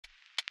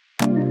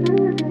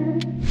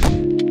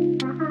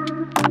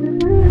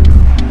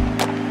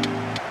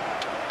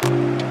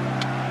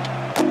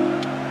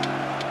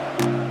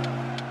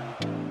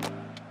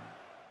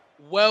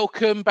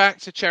Welcome back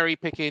to Cherry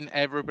Picking,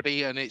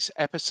 everybody, and it's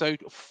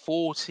episode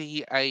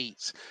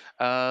 48.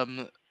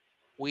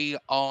 We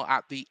are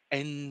at the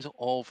end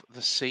of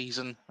the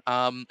season.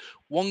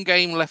 One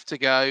game left to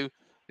go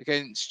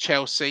against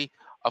Chelsea,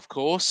 of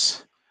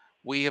course.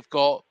 We have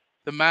got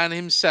the man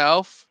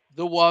himself,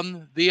 the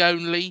one, the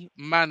only,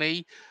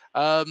 Manny.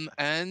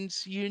 And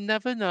you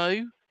never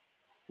know.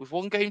 With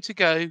one game to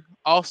go,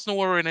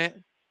 Arsenal are in it.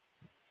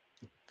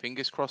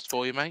 Fingers crossed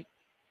for you, mate.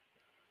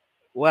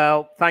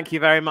 Well, thank you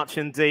very much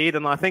indeed.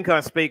 And I think I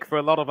speak for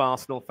a lot of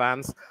Arsenal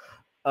fans,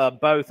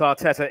 both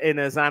Arteta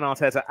inners and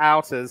Arteta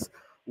outers,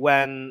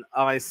 when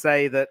I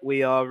say that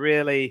we are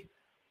really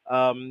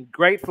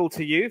grateful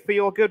to you for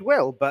your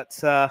goodwill. But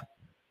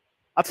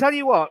I'll tell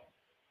you what,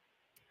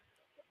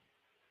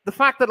 the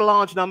fact that a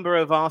large number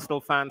of Arsenal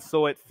fans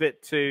saw it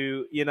fit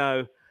to,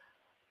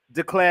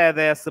 declare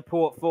their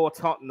support for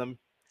Tottenham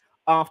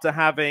after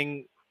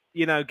having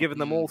given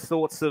them all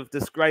sorts of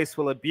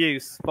disgraceful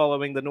abuse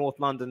following the North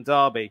London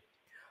derby,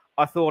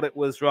 I thought it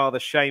was rather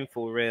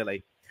shameful,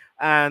 really.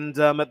 And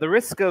at the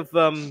risk of,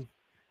 undermining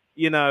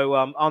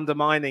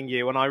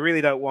you, and I really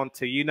don't want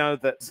to, you know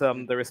that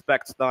the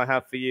respect that I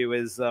have for you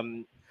is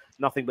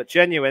nothing but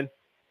genuine.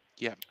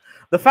 Yeah.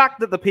 The fact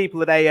that the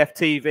people at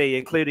AFTV,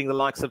 including the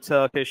likes of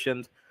Turkish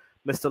and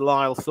Mr.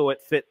 Lyle, saw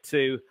it fit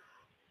to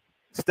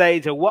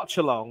stage a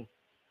watch-along,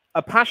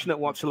 a passionate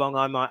watch-along,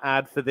 I might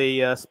add, for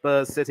the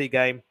Spurs City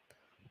game,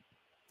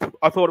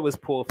 I thought it was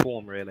poor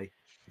form, really.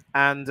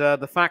 And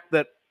the fact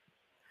that,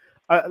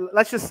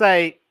 let's just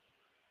say,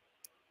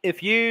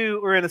 if you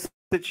were in a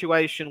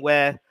situation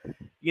where,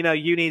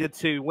 you needed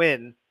to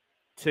win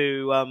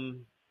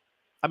to,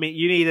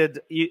 you needed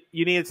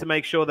to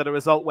make sure that a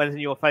result went in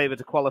your favour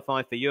to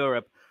qualify for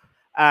Europe,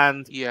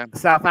 and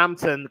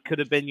Southampton could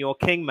have been your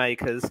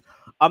kingmakers,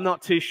 I'm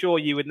not too sure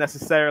you would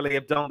necessarily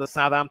have donned a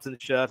Southampton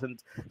shirt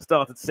and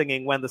started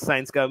singing "When the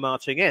Saints Go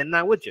Marching In,"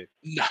 now would you?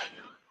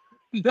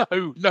 No,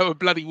 I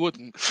bloody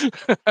wouldn't.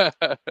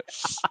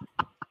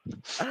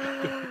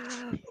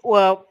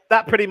 Well,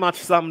 that pretty much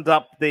summed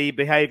up the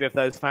behaviour of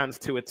those fans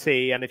to a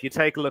T. And if you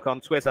take a look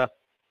on Twitter,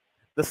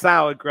 the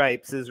sour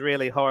grapes is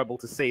really horrible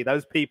to see.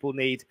 Those people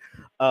need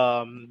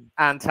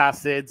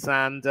antacids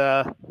and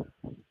a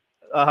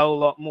whole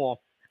lot more.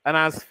 And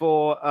as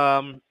for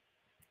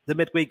the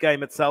midweek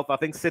game itself, I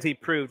think City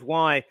proved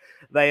why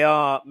they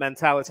are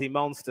mentality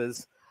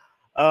monsters.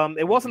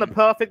 It wasn't a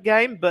perfect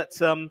game, but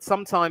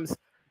sometimes,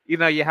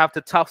 you have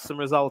to tough some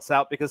results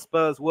out, because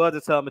Spurs were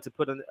determined to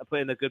put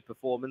in a good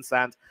performance.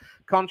 And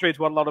contrary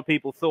to what a lot of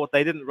people thought,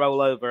 they didn't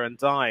roll over and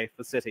die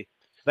for City.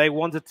 They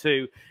wanted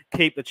to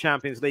keep the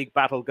Champions League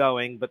battle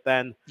going, but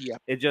then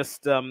it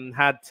just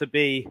had to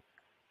be,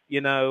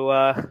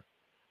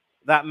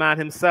 that man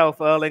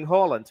himself, Erling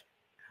Haaland.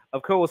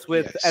 Of course,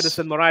 with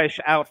Edison Moraes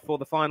out for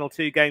the final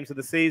 2 games of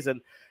the season,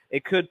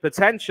 it could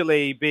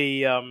potentially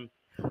be a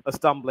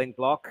stumbling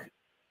block.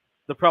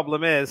 The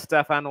problem is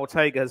Stefan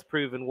Ortega has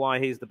proven why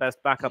he's the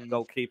best backup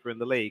goalkeeper in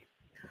the league.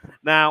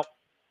 Now,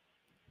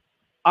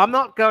 I'm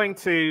not going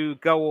to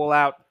go all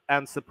out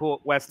and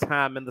support West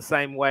Ham in the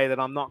same way that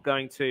I'm not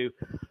going to,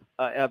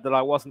 that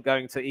I wasn't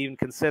going to even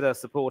consider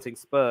supporting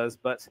Spurs.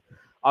 But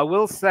I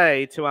will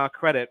say, to our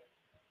credit,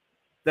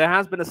 there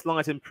has been a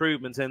slight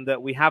improvement in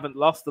that we haven't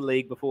lost the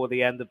league before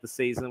the end of the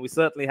season. We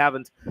certainly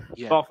haven't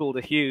bottled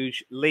a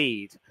huge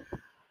lead.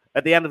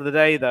 At the end of the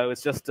day, though,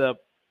 it's just a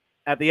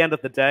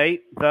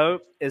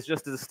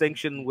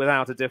distinction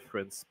without a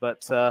difference.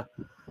 But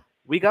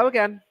we go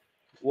again,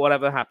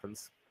 whatever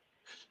happens.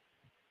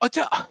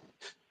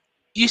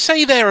 You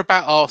say there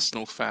about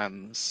Arsenal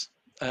fans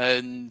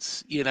and,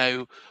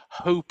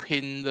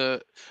 hoping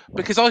that,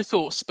 because I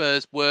thought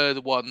Spurs were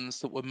the ones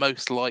that were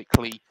most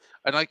likely.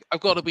 And I've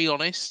got to be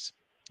honest,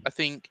 I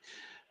think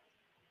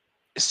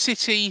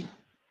City,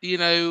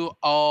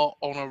 are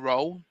on a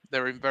roll.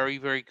 They're in very,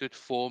 very good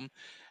form.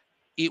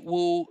 It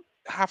will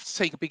have to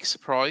take a big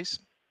surprise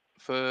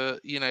for,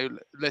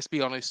 let's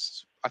be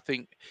honest, I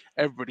think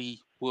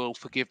everybody will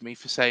forgive me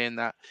for saying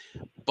that,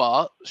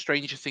 but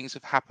stranger things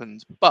have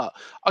happened. But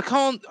I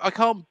can't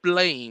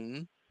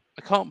blame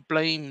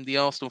the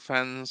Arsenal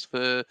fans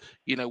for,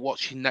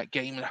 watching that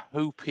game and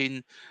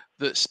hoping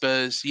that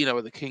Spurs,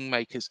 are the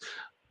kingmakers.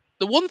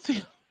 The one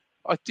thing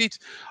I did,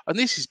 and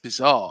this is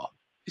bizarre,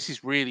 this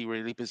is really,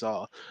 really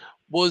bizarre,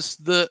 was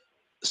that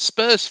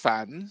Spurs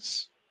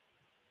fans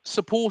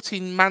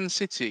supporting Man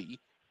City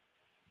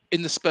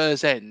in the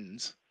Spurs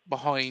end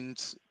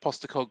behind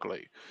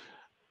Postecoglou.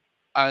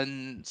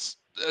 And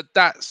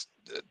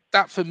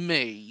that for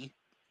me,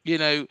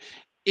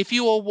 if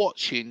you are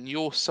watching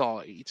your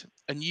side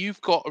and you've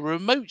got a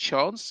remote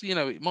chance,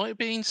 it might have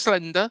been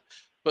slender,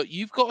 but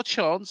you've got a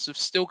chance of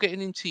still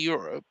getting into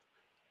Europe,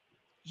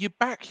 you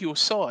back your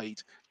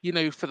side,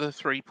 for the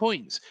 3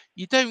 points.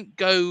 You don't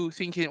go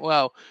thinking,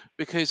 well,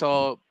 because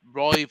our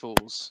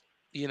rivals,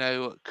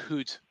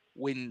 could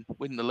win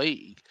the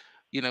league,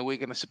 we're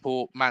going to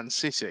support Man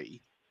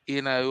City.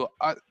 It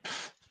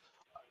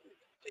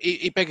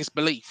beggars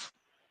belief.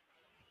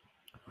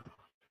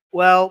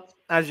 Well,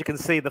 as you can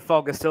see, the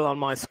fog is still on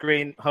my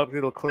screen. Hopefully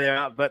it'll clear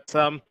out. But,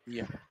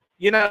 Yeah.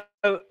 you know,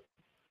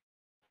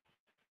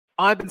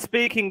 I've been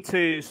speaking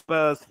to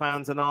Spurs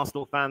fans and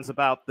Arsenal fans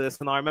about this,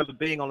 and I remember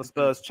being on a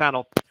Spurs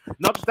channel,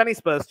 not just any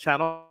Spurs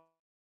channel.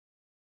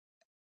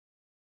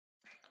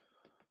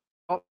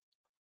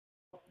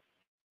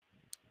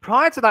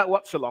 Prior to that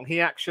watch-along,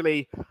 he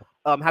actually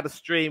had a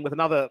stream with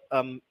another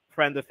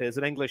friend of his,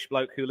 an English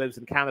bloke who lives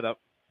in Canada,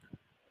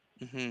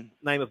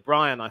 name of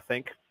Brian, I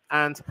think.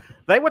 And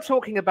they were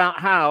talking about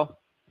how,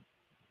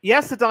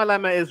 yes, the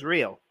dilemma is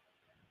real,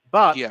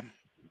 but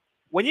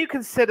when you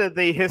consider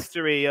the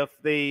history of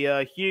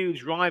the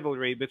huge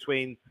rivalry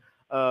between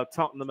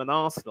Tottenham and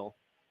Arsenal,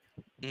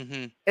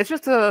 it's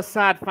just a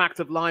sad fact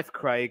of life,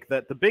 Craig,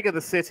 that the bigger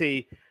the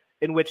city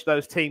in which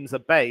those teams are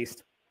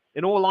based,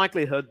 in all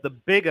likelihood, the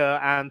bigger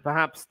and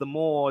perhaps the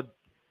more,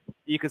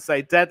 you could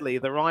say, deadly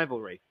the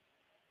rivalry.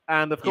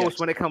 And of course,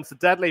 when it comes to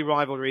deadly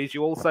rivalries,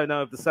 you also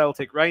know of the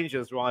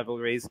Celtic-Rangers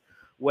rivalries,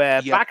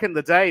 where back in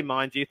the day,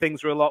 mind you,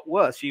 things were a lot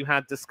worse. You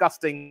had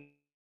disgusting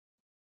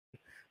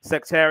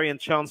sectarian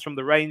chants from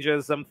the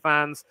Rangers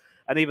fans,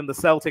 and even the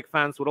Celtic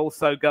fans would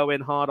also go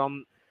in hard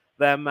on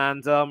them.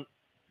 And,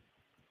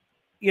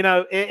 you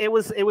know, it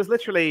was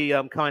literally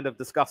kind of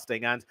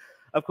disgusting. And,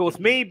 of course,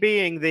 me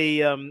being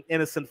the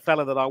innocent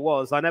fella that I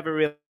was, I never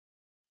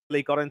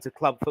really got into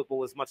club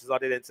football as much as I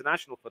did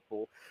international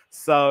football.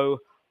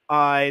 So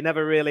I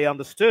never really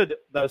understood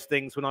those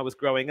things when I was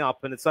growing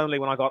up, and it's only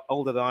when I got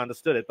older that I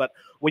understood it. But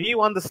when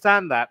you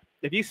understand that,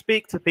 if you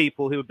speak to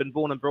people who have been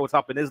born and brought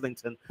up in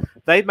Islington,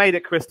 they've made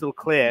it crystal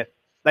clear.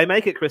 They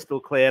make it crystal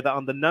clear that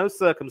under no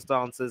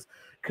circumstances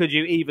could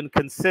you even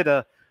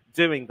consider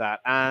doing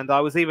that. And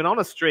I was even on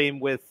a stream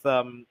with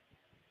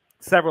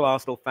several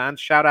Arsenal fans.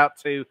 Shout out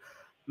to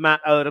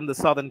Matt Odom, the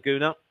Southern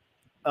Gooner.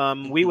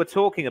 We were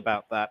talking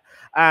about that.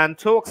 And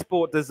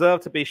Talksport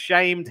deserved to be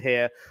shamed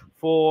here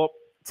for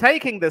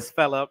taking this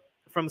fella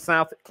from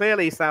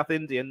clearly South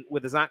Indian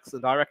with his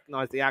accent. I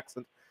recognize the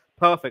accent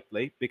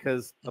perfectly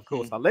because, of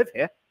course, I live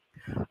here.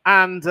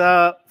 And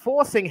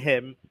forcing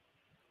him,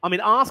 I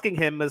mean, asking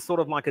him as sort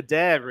of like a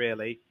dare,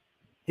 really.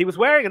 He was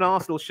wearing an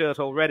Arsenal shirt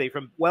already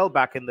from well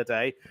back in the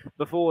day,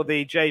 before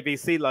the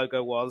JVC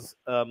logo was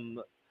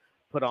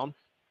put on.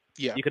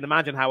 Yeah. You can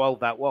imagine how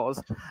old that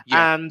was.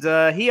 Yeah.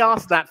 And he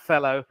asked that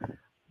fellow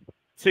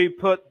to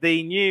put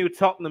the new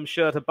Tottenham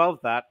shirt above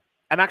that,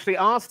 and actually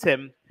asked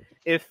him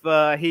if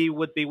he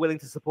would be willing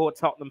to support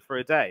Tottenham for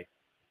a day.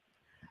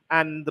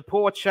 And the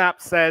poor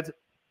chap said,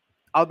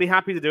 I'll be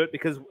happy to do it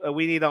because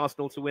we need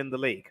Arsenal to win the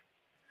league.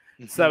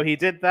 So he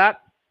did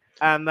that,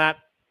 and that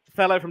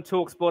fellow from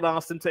Talksport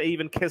asked him to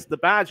even kiss the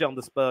badge on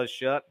the Spurs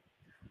shirt.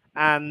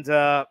 And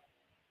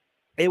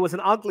it was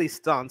an ugly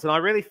stunt, and I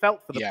really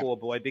felt for the poor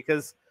boy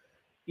because,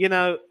 you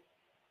know,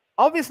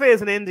 obviously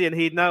as an Indian,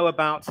 he'd know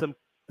about some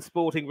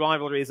sporting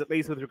rivalries, at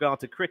least with regard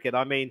to cricket.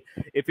 I mean,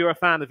 if you're a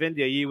fan of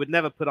India, you would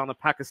never put on a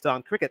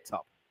Pakistan cricket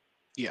top.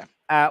 Yeah.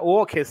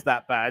 Or kiss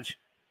that badge.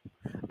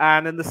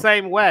 And in the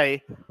same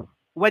way,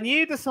 when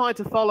you decide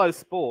to follow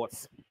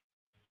sports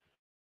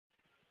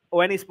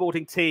or any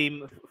sporting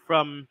team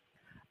from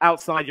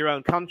outside your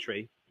own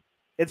country,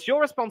 it's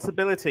your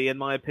responsibility, in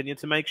my opinion,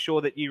 to make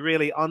sure that you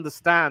really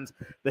understand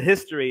the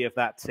history of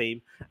that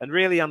team and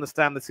really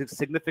understand the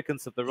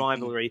significance of the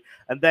rivalry,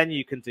 and then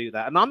you can do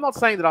that. And I'm not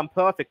saying that I'm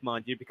perfect,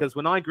 mind you, because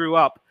when I grew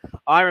up,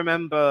 I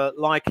remember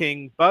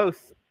liking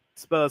both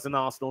Spurs and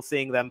Arsenal,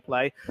 seeing them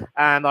play.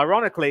 And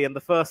ironically, in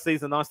the first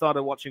season I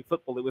started watching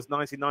football, it was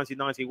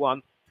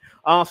 1990-91,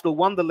 Arsenal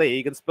won the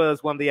league and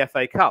Spurs won the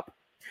FA Cup.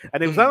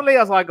 And it was only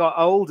as I got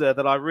older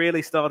that I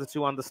really started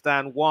to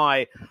understand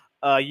why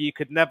you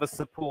could never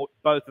support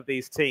both of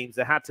these teams.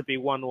 There had to be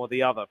one or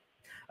the other.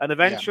 And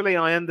eventually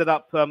I ended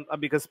up,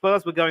 because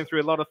Spurs were going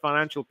through a lot of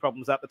financial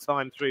problems at the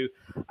time through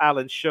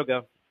Alan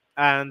Sugar,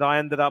 and I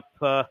ended up,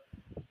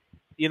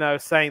 you know,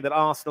 saying that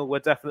Arsenal were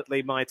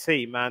definitely my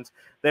team. And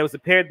there was a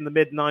period in the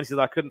mid-90s that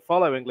I couldn't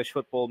follow English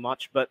football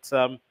much, but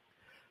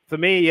for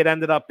me, it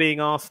ended up being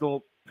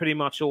Arsenal pretty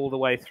much all the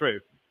way through.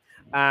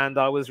 And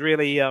I was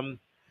really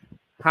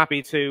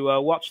happy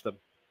to watch them.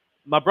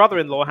 My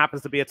brother-in-law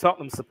happens to be a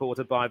Tottenham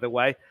supporter, by the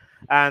way,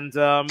 and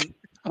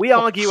we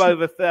argue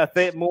over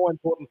more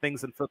important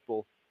things than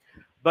football.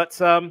 But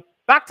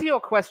back to your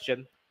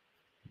question,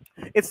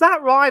 it's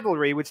that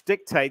rivalry which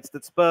dictates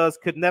that Spurs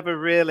could never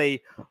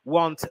really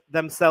want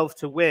themselves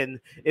to win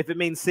if it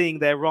means seeing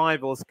their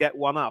rivals get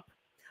one up.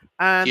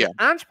 And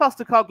Ange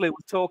Postecoglou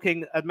was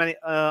talking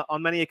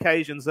on many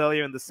occasions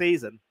earlier in the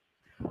season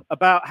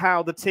about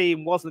how the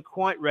team wasn't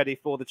quite ready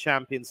for the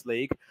Champions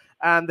League.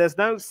 And there's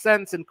no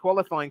sense in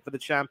qualifying for the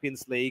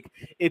Champions League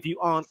if you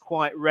aren't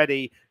quite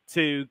ready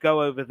to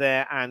go over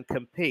there and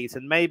compete.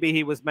 And maybe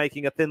he was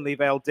making a thinly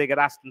veiled dig at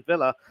Aston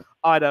Villa.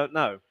 I don't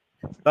know.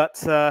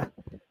 But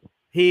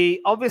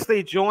he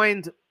obviously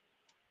joined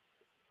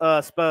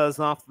Spurs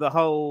after the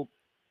whole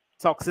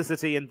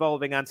toxicity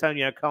involving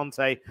Antonio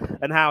Conte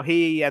and how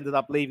he ended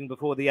up leaving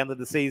before the end of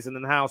the season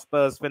and how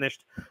Spurs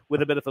finished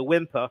with a bit of a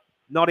whimper,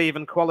 not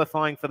even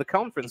qualifying for the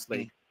Conference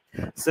League.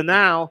 So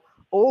now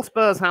all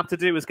Spurs have to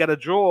do is get a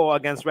draw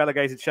against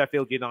relegated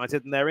Sheffield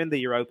United, and they're in the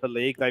Europa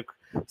League. They've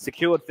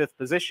secured 5th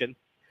position.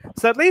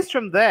 So at least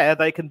from there,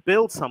 they can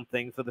build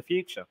something for the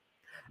future.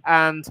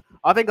 And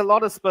I think a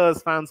lot of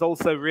Spurs fans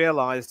also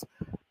realised,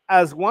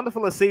 as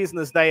wonderful a season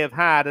as they have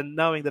had, and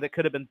knowing that it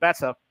could have been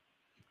better,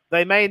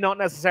 they may not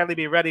necessarily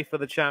be ready for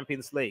the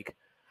Champions League.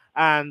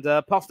 And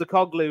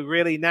Postecoglou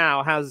really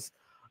now has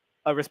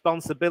a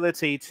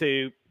responsibility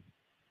to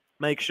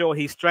make sure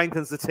he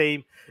strengthens the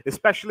team,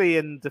 especially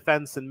in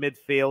defence and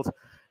midfield.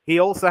 He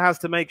also has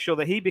to make sure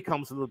that he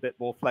becomes a little bit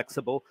more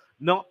flexible,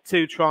 not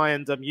to try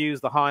and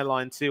use the high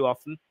line too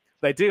often.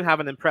 They do have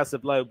an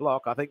impressive low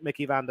block. I think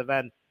Mickey van der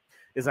Ven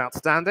is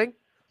outstanding.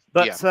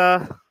 But,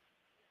 that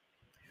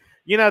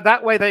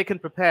way they can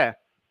prepare.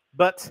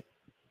 But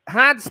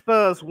had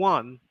Spurs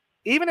won,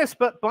 even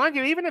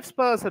if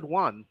Spurs had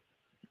won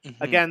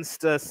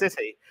against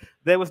City,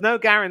 there was no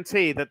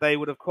guarantee that they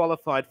would have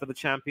qualified for the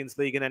Champions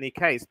League in any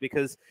case,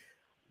 because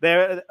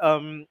there,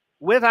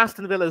 with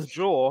Aston Villa's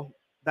draw,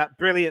 that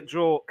brilliant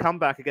draw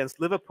comeback against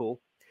Liverpool,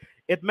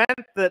 it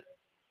meant that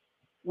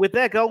with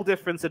their goal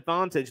difference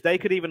advantage, they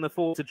could even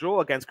afford to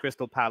draw against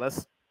Crystal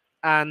Palace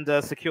and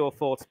secure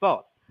 4th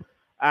spot.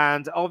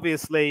 And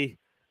obviously,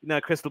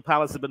 Crystal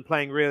Palace have been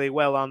playing really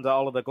well under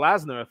Oliver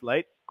Glasner of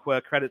late.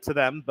 Credit to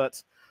them,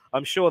 but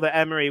I'm sure that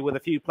Emery, with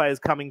a few players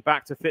coming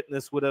back to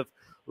fitness, would have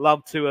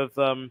loved to have,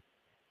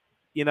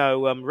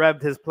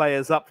 revved his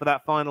players up for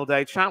that final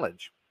day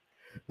challenge.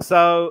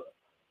 So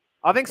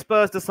I think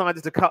fans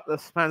decided to cut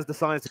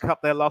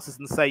their losses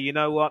and say, you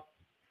know what?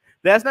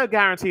 There's no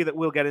guarantee that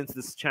we'll get into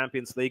this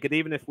Champions League, and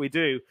even if we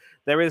do,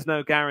 there is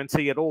no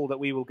guarantee at all that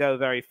we will go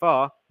very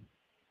far.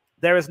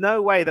 There is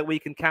no way that we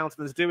can count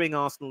on us doing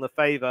Arsenal a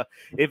favour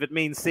if it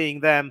means seeing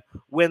them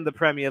win the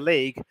Premier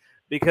League,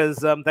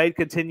 because they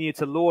continue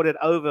to lord it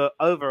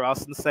over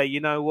us and say, you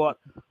know what,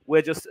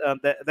 we're just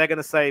they're going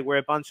to say we're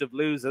a bunch of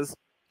losers,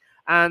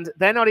 and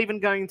they're not even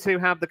going to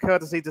have the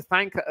courtesy to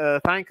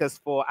thank us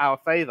for our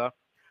favour.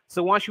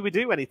 So why should we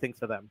do anything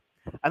for them?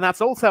 And that's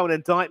also an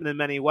indictment in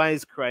many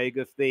ways, Craig,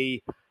 of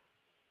the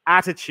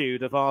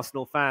attitude of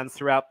Arsenal fans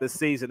throughout this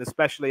season,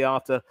 especially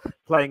after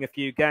playing a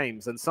few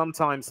games. And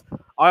sometimes,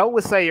 I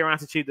always say your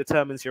attitude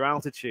determines your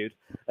altitude.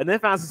 And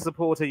if as a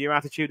supporter your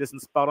attitude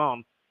isn't spot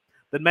on,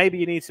 then maybe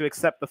you need to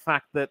accept the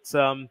fact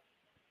that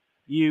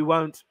you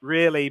won't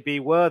really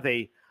be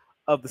worthy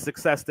of the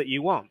success that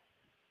you want.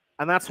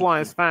 And that's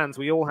why, as fans,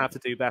 we all have to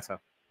do better.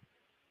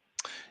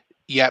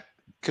 Yep,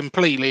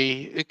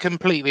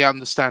 completely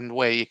understand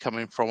where you're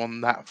coming from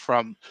on that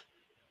front.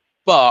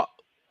 But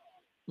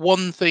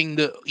one thing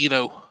that,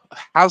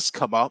 has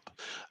come up,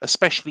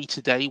 especially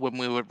today when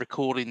we were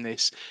recording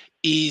this,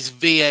 is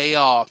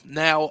VAR.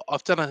 Now,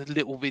 I've done a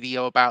little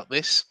video about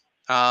this,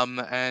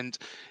 and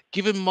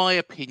given my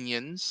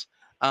opinions,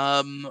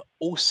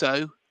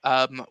 also,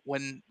 and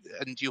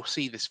you'll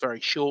see this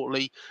very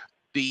shortly,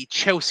 the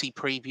Chelsea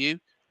preview,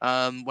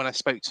 when I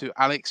spoke to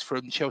Alex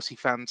from Chelsea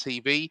Fan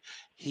TV,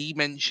 he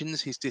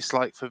mentions his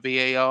dislike for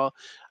VAR.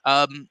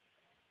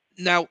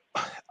 Now,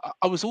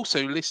 I was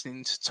also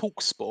listening to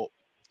Talksport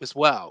as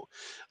well,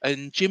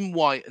 and Jim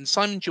White and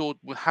Simon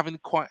Jordan were having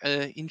quite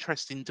an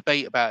interesting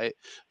debate about it.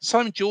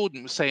 Simon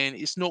Jordan was saying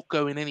it's not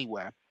going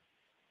anywhere.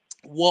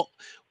 What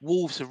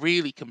Wolves are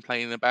really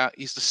complaining about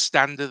is the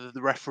standard of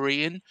the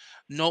refereeing,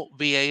 not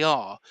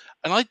VAR.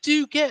 And I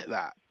do get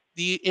that,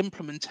 the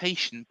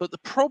implementation, but the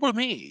problem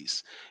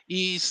is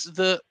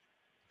that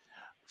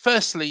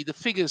firstly, the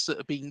figures that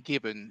are being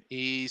given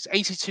is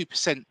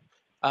 82%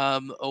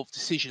 of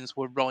decisions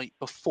were right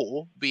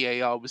before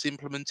VAR was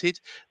implemented.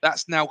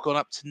 That's now gone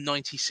up to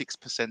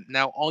 96%.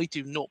 Now, I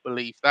do not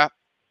believe that.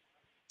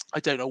 I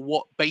don't know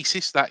what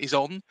basis that is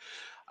on.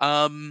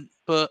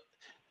 But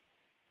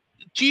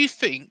do you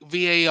think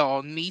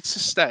VAR needs to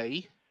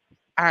stay?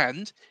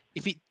 And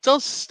if it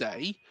does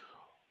stay,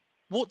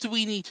 what do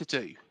we need to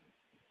do?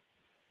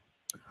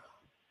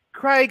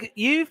 Craig,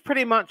 you've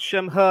pretty much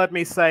heard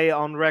me say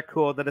on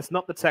record that it's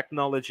not the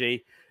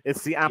technology,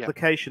 it's the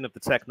application of the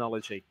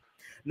technology.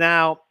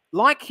 Now,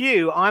 like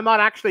you, I might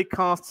actually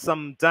cast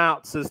some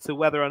doubts as to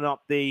whether or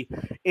not the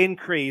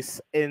increase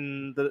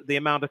in the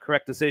amount of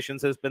correct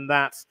decisions has been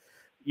that,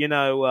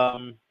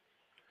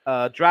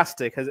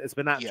 drastic. It's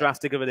been that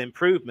drastic of an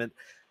improvement.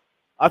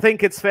 I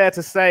think it's fair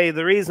to say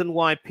the reason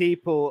why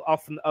people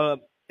often,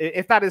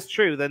 if that is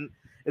true, then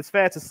it's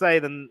fair to say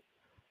that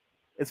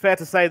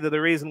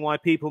the reason why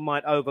people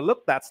might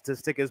overlook that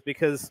statistic is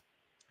because,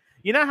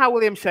 you know how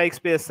William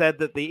Shakespeare said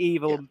that the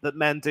evil that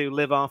men do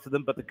live after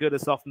them, but the good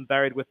is often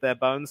buried with their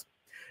bones?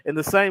 In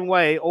the same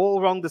way, all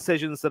wrong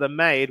decisions that are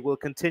made will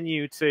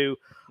continue to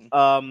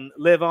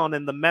live on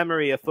in the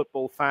memory of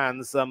football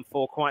fans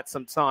for quite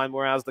some time,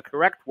 whereas the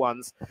correct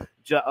ones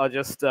are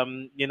just,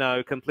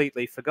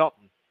 completely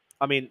forgotten.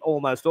 I mean,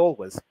 almost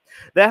always.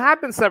 There have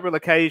been several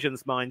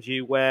occasions, mind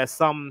you, where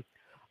some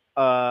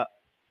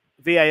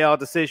VAR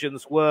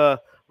decisions were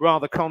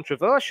rather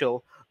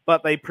controversial,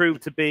 but they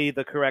proved to be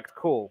the correct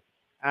call.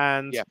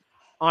 And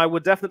I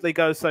would definitely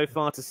go so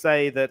far to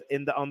say that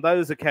on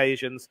those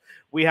occasions,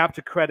 we have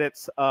to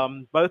credit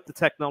both the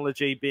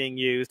technology being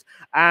used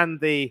and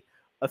the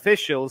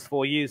officials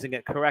for using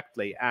it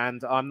correctly.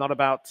 And I'm not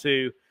about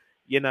to,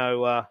 you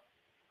know,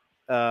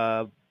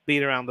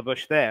 beat around the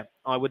bush there.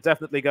 I would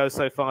definitely go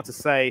so far to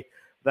say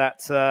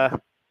that,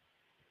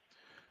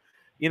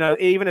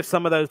 even if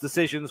some of those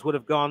decisions would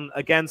have gone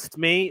against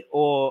me,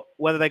 or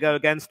whether they go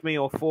against me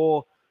or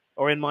for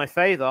or in my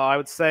favor, I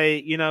would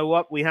say, you know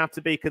what, we have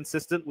to be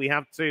consistent. We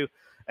have to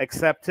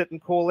accept it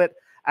and call it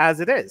as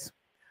it is.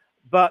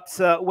 But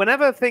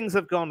whenever things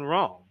have gone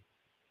wrong,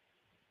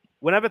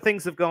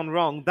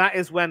 that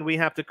is when we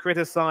have to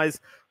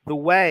criticize the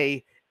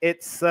way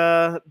it's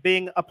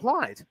being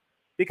applied,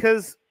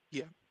 because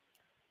Yeah.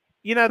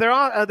 there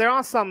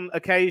are some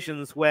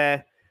occasions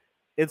where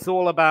it's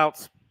all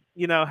about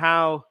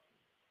how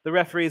the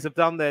referees have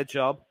done their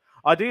job.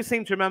 I do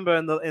seem to remember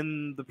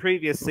in the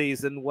previous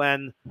season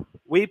when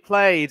we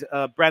played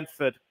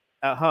Brentford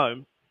at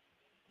home,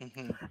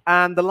 Hmm.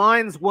 and the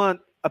lines weren't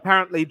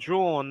apparently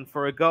drawn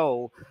for a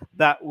goal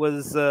that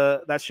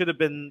should have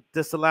been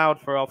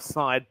disallowed for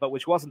offside, but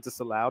which wasn't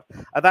disallowed.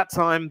 At that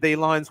time, the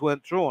lines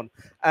weren't drawn,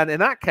 and in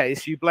that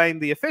case, you blame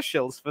the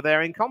officials for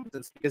their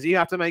incompetence, because you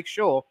have to make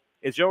sure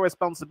it's your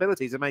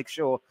responsibility to make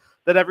sure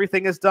that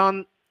everything is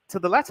done to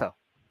the letter.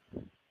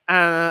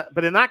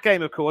 But in that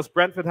game, of course,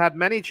 Brentford had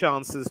many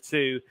chances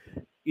to,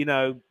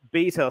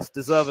 beat us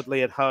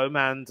deservedly at home,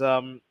 and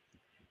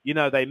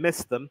they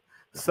missed them.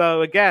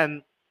 So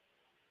again,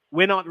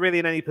 we're not really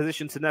in any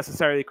position to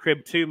necessarily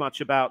crib too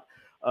much about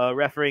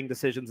refereeing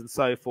decisions and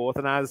so forth.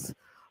 And as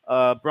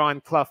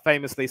Brian Clough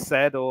famously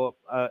said, or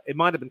it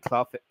might have been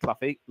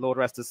Cloughie, Lord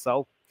rest his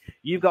soul,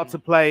 you've got Hmm. to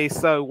play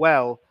so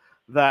well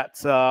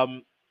that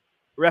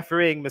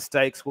refereeing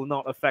mistakes will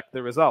not affect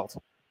the result.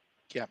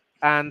 Yeah.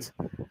 And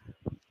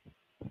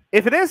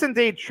if it is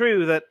indeed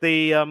true that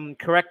the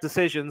correct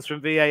decisions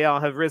from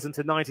VAR have risen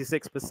to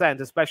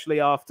 96%, especially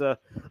after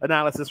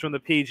analysis from the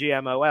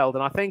PGMOL,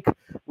 then I think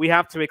we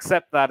have to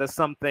accept that as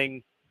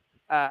something,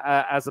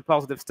 as a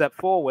positive step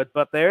forward.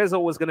 But there is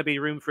always going to be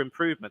room for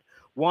improvement.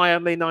 Why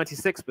only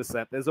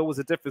 96%? There's always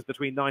a difference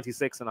between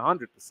 96 and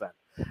 100%.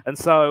 And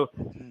so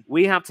Mhm.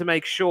 we have to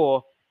make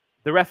sure,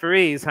 the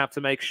referees have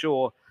to make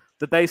sure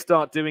that they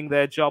start doing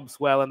their jobs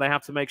well, and they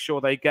have to make sure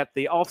they get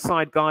the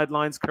offside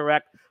guidelines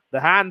correct, the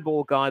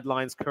handball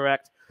guidelines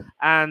correct,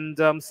 and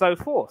so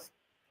forth.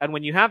 And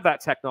when you have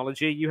that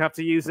technology, you have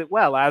to use it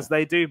well, as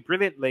they do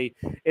brilliantly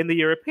in the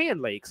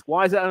European leagues.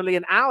 Why is it only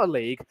in our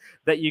league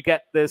that you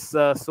get this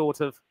sort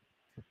of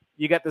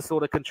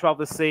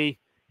controversy?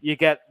 You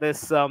get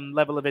this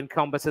level of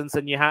incompetence,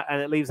 and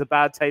and it leaves a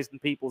bad taste in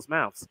people's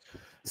mouths.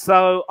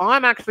 So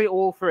I'm actually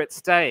all for it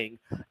staying,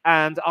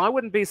 and I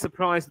wouldn't be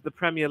surprised if the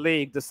Premier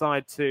League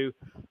decide to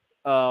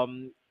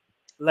um,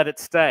 let it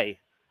stay.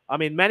 I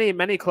mean,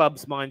 many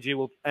clubs, mind you,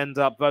 will end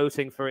up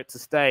voting for it to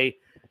stay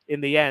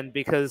in the end,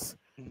 because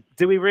Mm.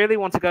 do we really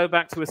want to go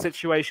back to a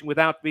situation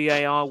without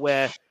VAR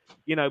where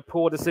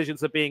poor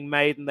decisions are being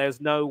made and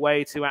there's no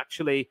way to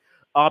actually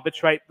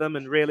arbitrate them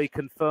and really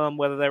confirm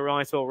whether they're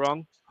right or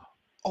wrong?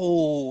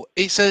 Oh,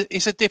 it's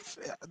a diff.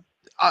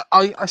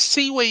 I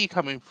see where you're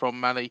coming from,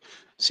 Manny.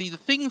 See, the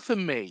thing for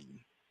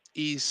me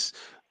is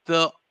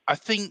that I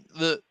think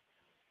that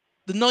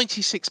the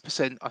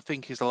 96% I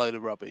think is a load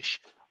of rubbish.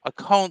 I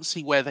can't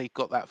see where they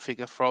got that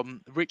figure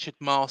from. Richard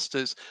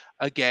Masters,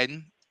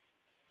 again,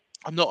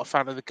 I'm not a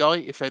fan of the guy,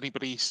 if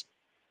anybody's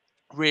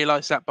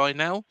realised that by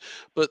now.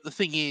 But the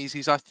thing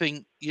is I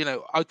think,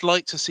 I'd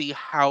like to see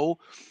how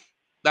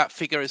that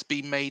figure has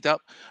been made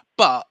up.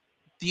 But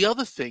the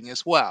other thing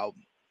as well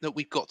that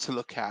we've got to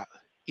look at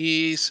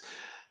is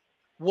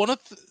one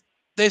of the,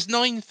 there's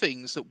 9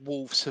 things that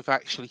Wolves have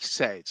actually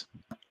said,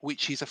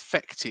 which is they're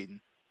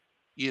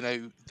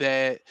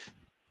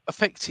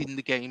affecting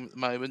the game at the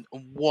moment,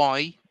 and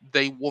why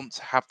they want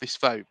to have this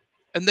vote.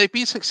 And they've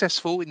been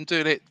successful in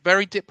doing it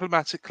very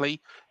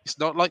diplomatically. It's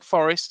not like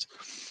Forest.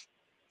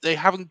 They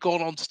haven't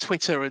gone onto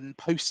Twitter and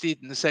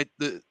posted and said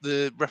that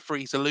the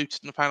referees are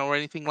looting the panel or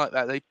anything like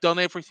that. They've done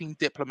everything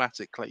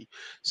diplomatically.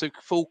 So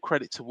full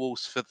credit to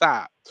Wolves for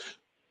that.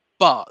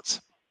 But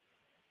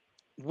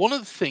one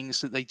of the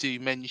things that they do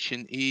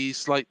mention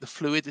is like the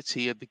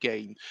fluidity of the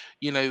game,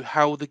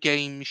 how the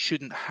game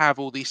shouldn't have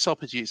all these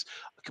stoppages.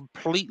 I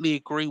completely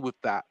agree with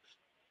that.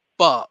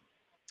 But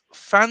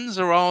fans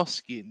are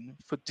asking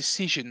for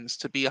decisions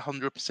to be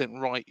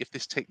 100% right if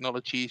this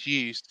technology is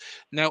used.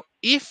 Now,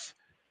 if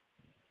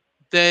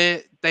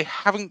they've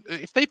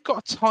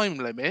got a time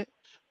limit,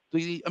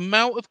 the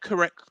amount of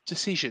correct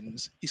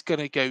decisions is going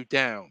to go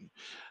down.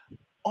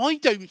 I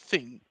don't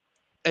think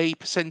a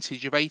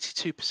percentage of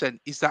 82%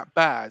 is that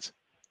bad.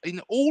 In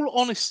all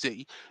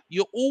honesty,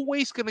 you're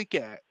always going to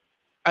get,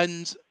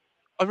 and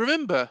I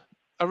remember,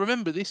 I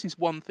remember this is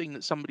one thing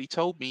that somebody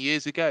told me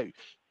years ago.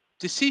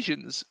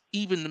 Decisions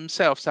even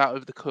themselves out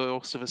over the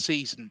course of a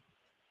season.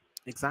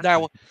 Exactly.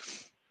 Now,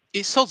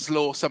 it's sod's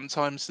law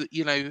sometimes that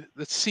the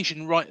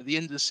decision right at the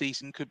end of the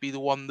season could be the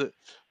one that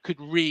could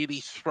really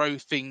throw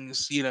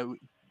things,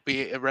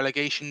 be it a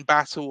relegation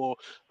battle or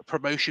a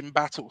promotion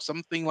battle,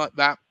 something like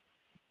that.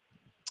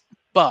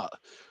 But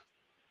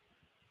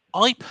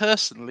I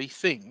personally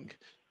think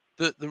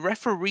that the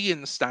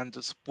refereeing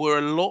standards were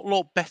a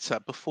lot better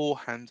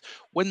beforehand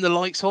when the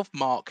likes of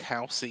Mark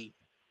Housey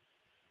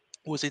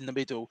was in the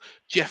middle,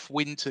 Jeff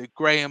Winter,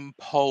 Graham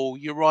Poll,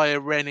 Uriah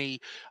Rennie,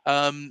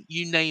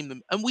 you name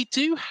them. And we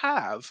do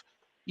have,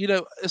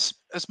 as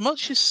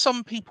much as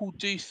some people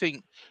do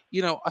think,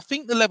 I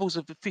think the levels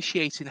of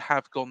officiating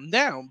have gone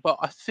down, but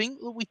I think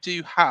that we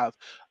do have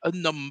a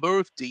number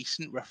of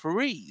decent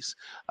referees.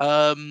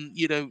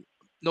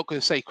 Not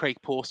going to say Craig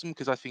Pawson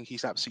because I think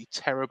he's absolutely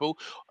terrible,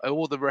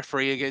 or the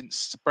referee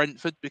against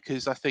Brentford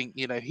because I think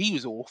he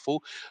was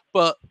awful.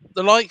 But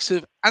the likes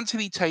of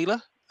Anthony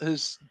Taylor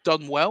has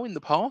done well in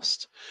the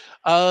past,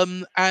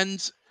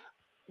 and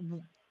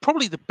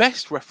probably the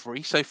best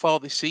referee so far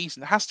this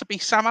season has to be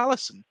Sam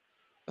Allison.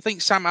 I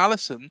think Sam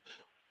Allison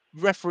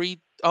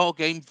refereed our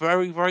game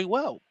very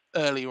well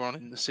earlier on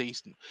in the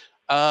season,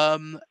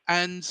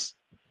 and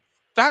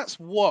that's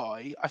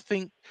why I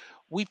think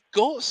we've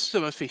got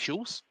some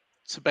officials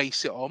to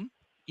base it on.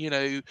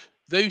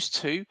 Those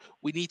two,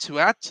 we need to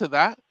add to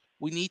that.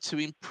 We need to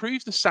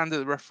improve the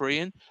standard of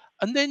refereeing.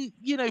 And then,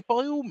 by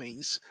all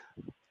means,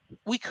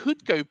 we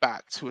could go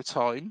back to a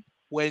time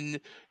when,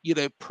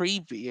 pre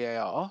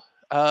VAR,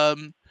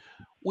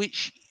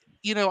 which,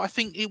 I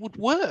think it would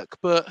work.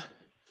 But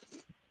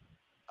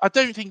I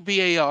don't think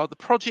VAR, the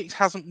project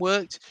hasn't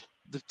worked.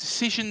 The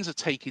decisions are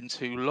taking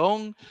too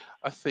long.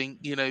 I think,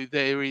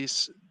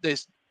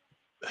 there's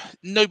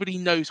nobody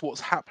knows what's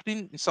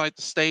happening inside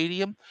the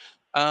stadium.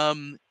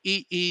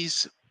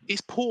 It's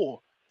poor.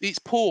 It's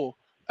poor.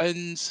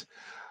 And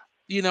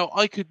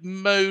I could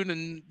moan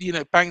and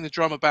bang the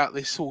drum about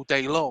this all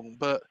day long,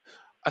 but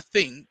I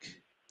think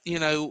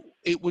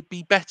it would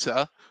be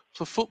better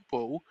for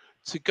football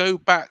to go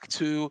back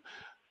to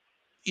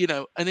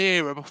an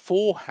era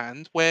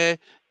beforehand where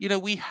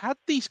we had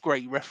these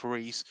great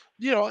referees.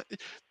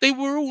 They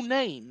were all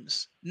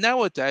names.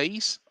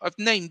 Nowadays, I've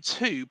named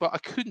two, but I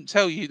couldn't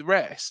tell you the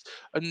rest.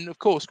 And of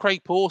course,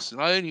 Craig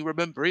Pawson, I only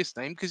remember his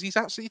name because he's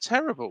absolutely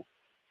terrible.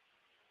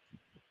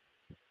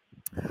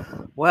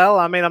 Well,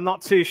 I mean, I'm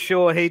not too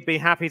sure he'd be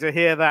happy to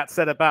hear that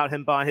said about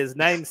him by his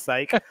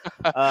namesake.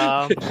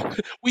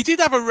 We did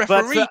have a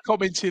referee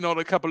commenting on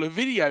a couple of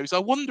videos. I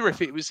wonder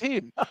if it was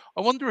him.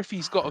 I wonder if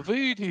he's got a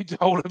voodoo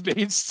doll of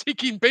being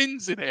sticking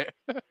pins in it.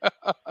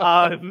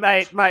 Oh,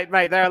 mate.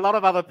 There are a lot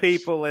of other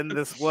people in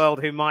this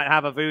world who might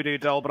have a voodoo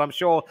doll, but I'm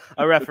sure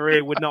a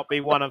referee would not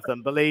be one of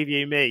them. Believe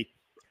you me.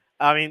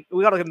 I mean,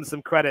 we got to give them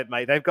some credit,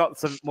 mate. They've got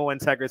some more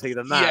integrity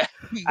than that.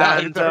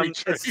 Yeah, no, very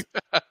true.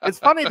 It's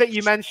funny that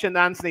you mentioned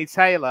Anthony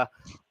Taylor.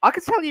 I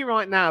can tell you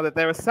right now that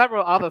there are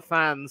several other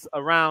fans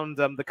around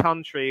the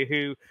country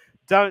who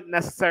don't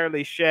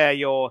necessarily share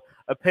your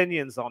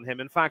opinions on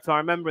him. In fact, I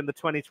remember in the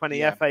 2020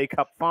 FA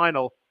Cup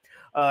final,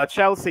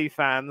 Chelsea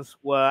fans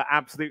were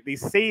absolutely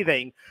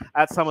seething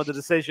at some of the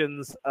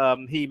decisions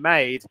he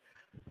made.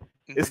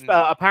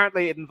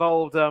 Apparently, it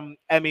involved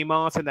Emi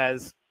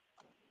Martinez.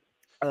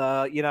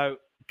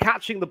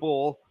 Catching the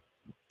ball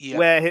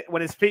when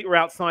his feet were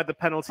outside the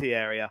penalty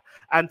area.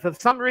 And for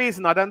some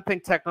reason, I don't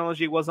think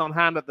technology was on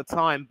hand at the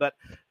time, but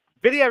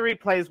video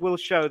replays will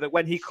show that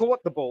when he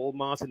caught the ball,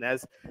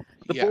 Martinez,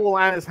 the ball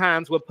and his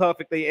hands were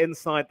perfectly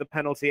inside the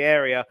penalty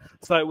area.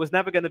 So it was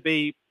never going to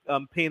be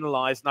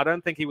penalized, and I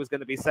don't think he was going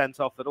to be sent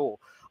off at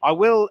all. I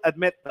will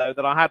admit, though,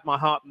 that I had my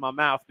heart in my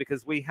mouth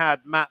because we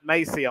had Matt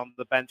Macy on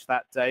the bench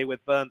that day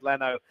with Bernd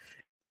Leno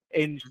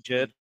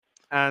injured.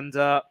 And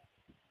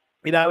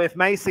if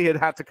Macy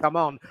had to come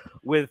on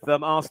with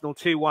Arsenal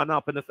 2-1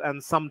 up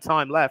and some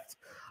time left,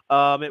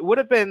 it would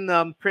have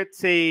been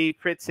pretty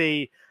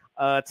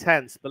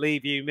tense,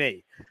 believe you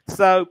me.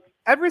 So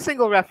every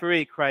single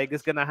referee, Craig,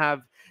 is going to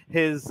have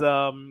his,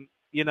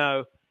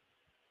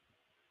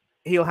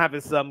 he'll have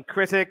his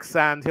critics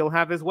and he'll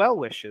have his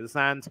well-wishers.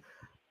 And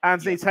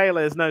Anthony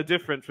Taylor is no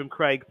different from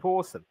Craig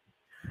Pawson.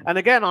 And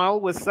again, I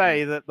always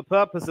say that the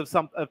purpose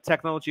of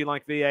technology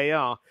like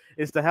VAR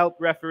is to help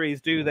referees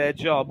do their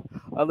job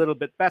a little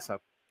bit better.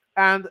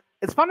 And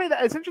it's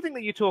interesting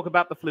that you talk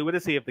about the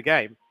fluidity of the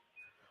game.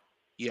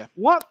 Yeah.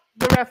 What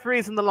the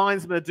referees and the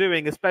linesmen are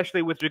doing,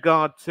 especially with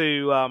regard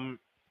to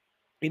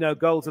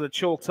goals that are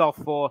chalked off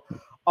for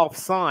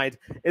offside,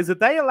 is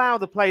that they allow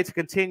the play to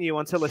continue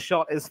until a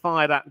shot is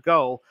fired at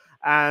goal.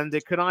 And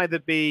it could either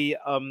be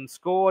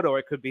scored or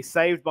it could be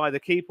saved by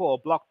the keeper or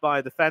blocked by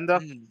a defender.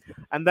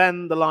 And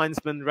then the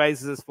linesman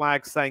raises his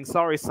flag saying,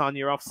 sorry, son,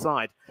 you're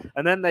offside.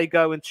 And then they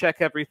go and check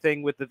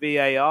everything with the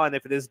VAR. And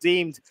if it is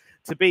deemed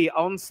to be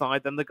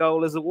onside, then the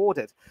goal is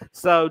awarded.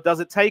 So does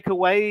it take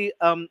away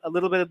a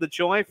little bit of the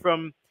joy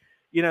from,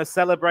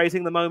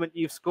 celebrating the moment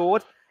you've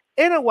scored?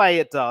 In a way,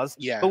 it does.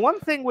 Yeah. But one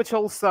thing which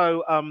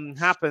also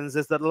happens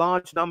is that a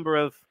large number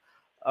of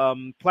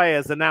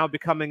players are now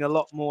becoming a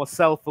lot more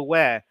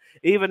self-aware.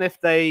 Even if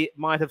they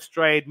might have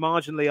strayed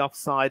marginally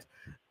offside,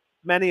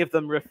 many of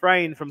them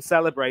refrain from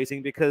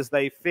celebrating because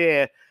they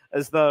fear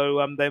as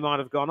though they might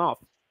have gone off.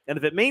 And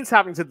if it means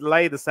having to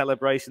delay the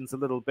celebrations a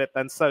little bit,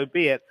 then so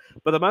be it.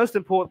 But the most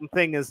important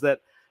thing is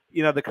that,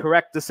 the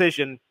correct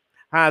decision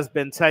has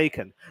been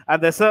taken.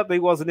 And there certainly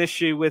was an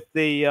issue with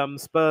the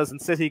Spurs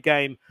and City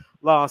game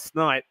last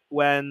night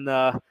when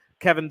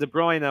Kevin De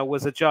Bruyne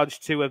was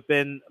adjudged to have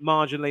been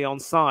marginally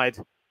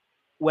onside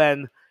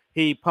when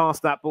he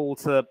passed that ball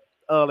to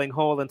Erling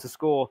Haaland to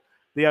score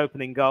the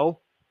opening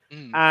goal.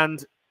 Mm.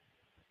 And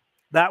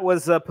that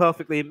was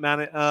perfectly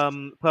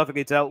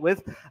dealt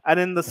with. And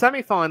in the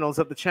semi-finals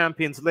of the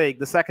Champions League,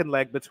 the second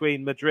leg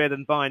between Madrid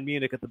and Bayern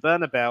Munich at the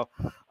Bernabeu,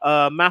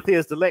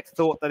 Matthias de Ligt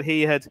thought that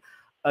he had,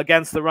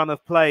 against the run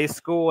of play,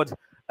 scored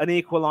an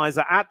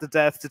equaliser at the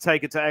death to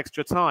take it to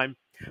extra time.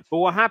 But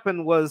what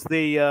happened was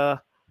the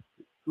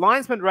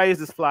linesman raised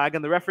his flag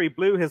and the referee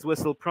blew his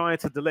whistle prior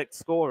to de Ligt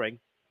scoring.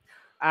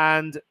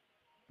 And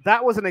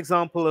that was an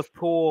example of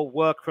poor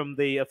work from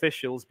the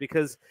officials,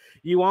 because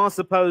you are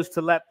supposed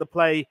to let the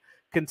play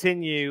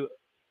continue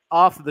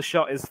after the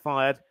shot is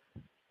fired.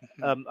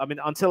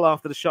 Until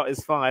after the shot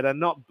is fired, and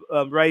not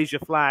raise your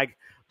flag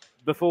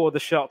before the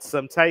shot's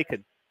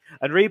taken.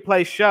 And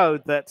replay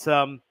showed that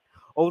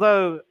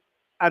although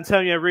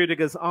Antonio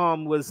Rudiger's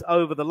arm was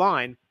over the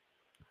line,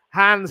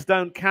 hands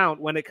don't count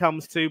when it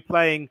comes to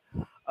playing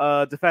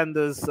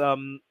defenders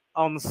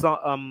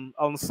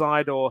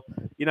onside or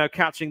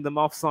catching them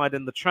offside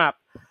in the trap.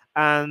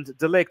 And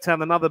de Ligt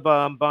and another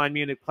Bayern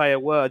Munich player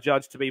were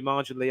judged to be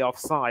marginally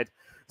offside.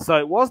 So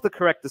it was the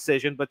correct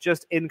decision, but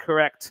just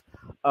incorrect.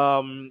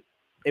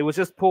 It was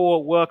just poor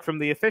work from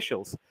the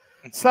officials.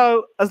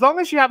 So as long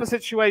as you have a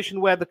situation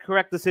where the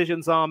correct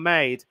decisions are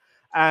made,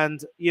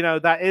 and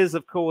that is,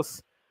 of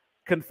course,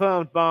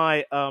 confirmed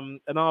by an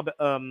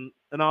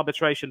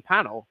arbitration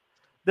panel,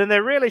 then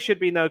there really should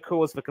be no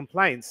cause for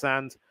complaints.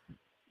 And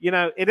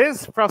it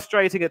is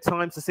frustrating at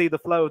times to see the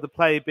flow of the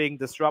play being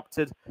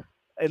disrupted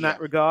in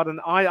that regard,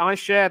 and I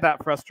share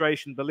that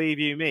frustration, believe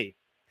you me.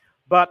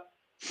 But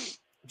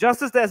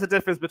just as there's a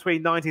difference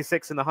between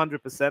 96 and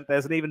 100%,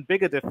 there's an even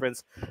bigger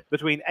difference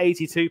between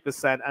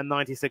 82% and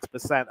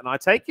 96%. And I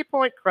take your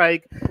point,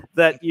 Craig,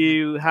 that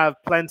you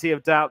have plenty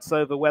of doubts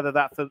over whether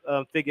that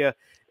figure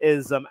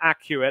is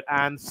accurate,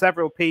 and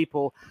several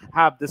people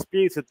have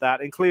disputed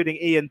that, including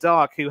Ian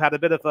Darke, who had a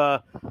bit of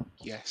a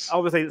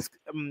obviously,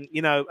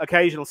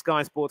 occasional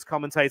Sky Sports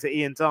commentator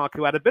Ian Darke,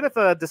 who had a bit of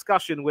a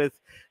discussion with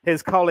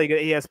his colleague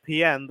at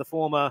ESPN, the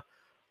former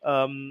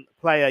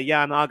player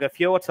Jan Aga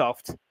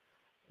Fjortoft,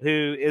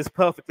 who is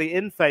perfectly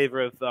in favor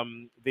of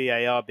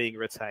VAR being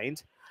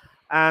retained.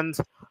 And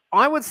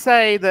I would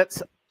say that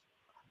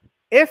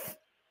if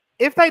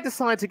they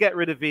decide to get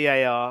rid of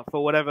VAR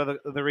for whatever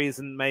the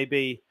reason may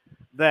be,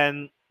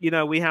 then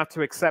we have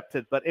to accept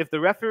it. But if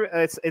the referee,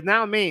 it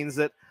now means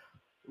that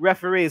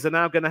referees are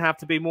now going to have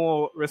to be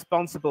more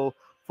responsible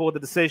for the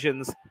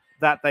decisions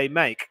that they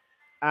make.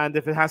 And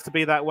if it has to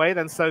be that way,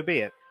 then so be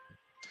it.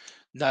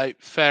 No,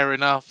 fair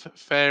enough.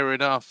 Fair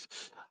enough.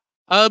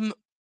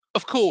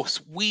 Of course,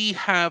 we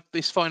have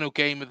this final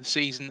game of the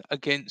season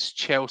against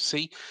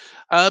Chelsea.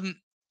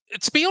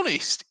 To be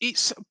honest,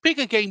 it's a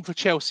bigger game for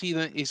Chelsea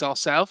than it is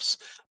ourselves,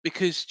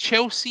 because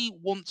Chelsea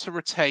want to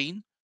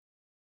retain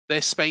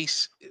their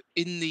space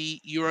in the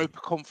Europa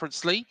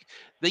Conference League.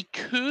 They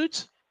could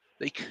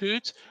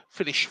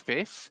finish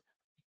fifth,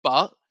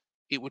 but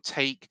it would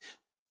take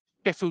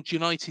Sheffield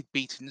United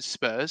beating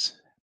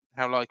Spurs.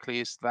 How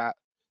likely is that?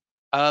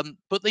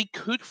 But they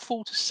could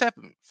fall to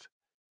seventh,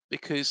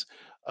 because,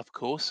 of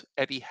course,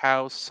 Eddie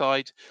Howe's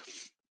side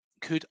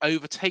could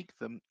overtake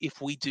them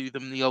if we do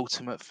them the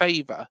ultimate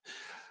favour.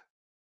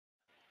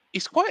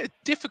 It's quite a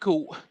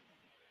difficult.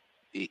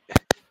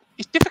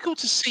 It's difficult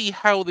to see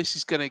how this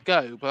is going to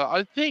go, but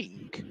I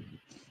think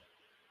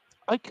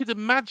I could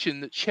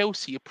imagine that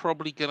Chelsea are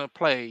probably going to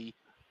play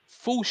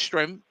full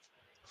strength.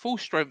 Full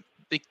strength.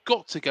 They've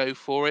got to go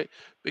for it,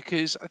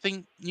 because I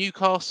think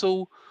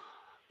Newcastle,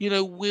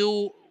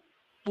 will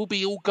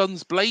be all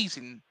guns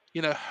blazing,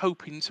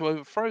 hoping to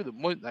overthrow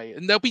them, won't they?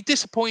 And they'll be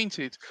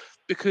disappointed,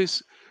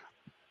 because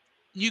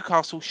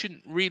Newcastle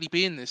shouldn't really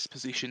be in this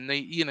position.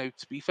 They,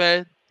 to be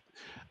fair,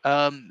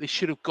 they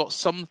should have got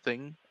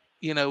something,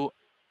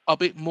 a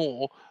bit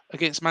more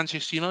against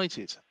Manchester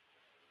United.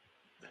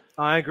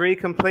 I agree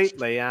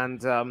completely.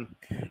 And,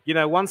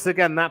 once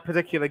again, that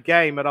particular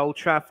game at Old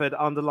Trafford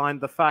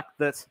underlined the fact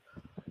that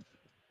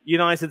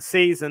United's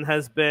season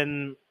has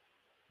been,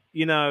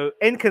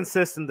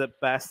 inconsistent at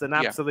best and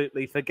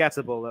absolutely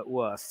forgettable at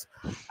worst.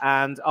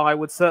 And I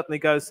would certainly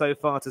go so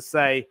far to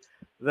say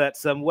that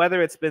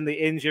whether it's been the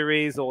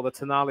injuries or the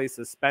Tonali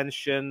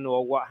suspension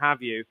or what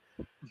have you,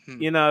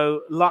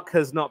 luck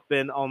has not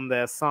been on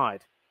their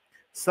side.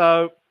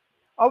 So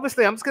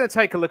obviously, I'm just going to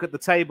take a look at the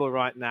table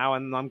right now,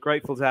 and I'm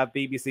grateful to have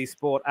BBC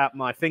Sport at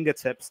my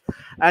fingertips.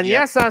 And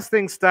yes, as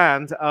things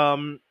stand,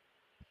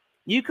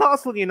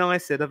 Newcastle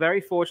United are very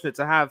fortunate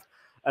to have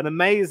an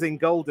amazing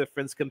goal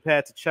difference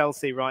compared to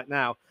Chelsea right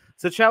now.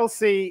 So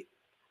Chelsea,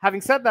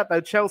 having said that, though,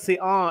 Chelsea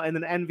are in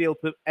an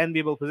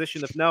enviable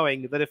position of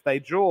knowing that if they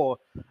draw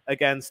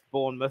against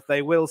Bournemouth,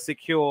 they will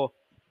secure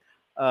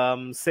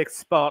sixth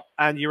spot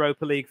and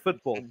Europa League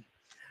football.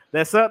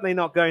 They're certainly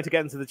not going to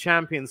get into the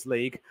Champions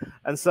League.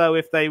 And so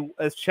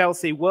if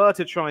Chelsea were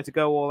to try to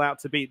go all out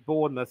to beat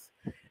Bournemouth,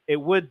 it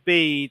would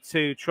be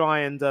to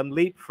try and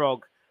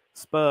leapfrog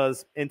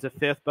Spurs into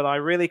fifth. But I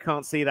really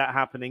can't see that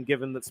happening,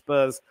 given that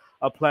Spurs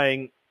are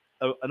playing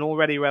an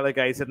already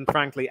relegated and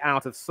frankly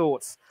out of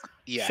sorts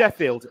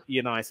Sheffield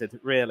United,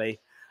 really.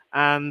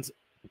 And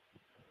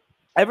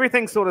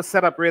everything's sort of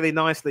set up really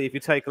nicely if you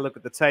take a look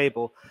at the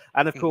table.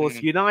 And of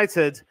course,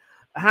 United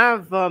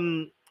have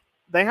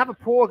they have a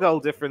poor goal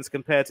difference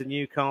compared to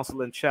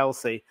Newcastle and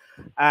Chelsea.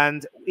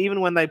 And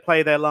even when they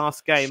play their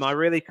last game, I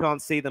really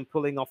can't see them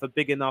pulling off a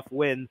big enough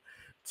win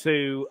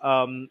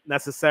to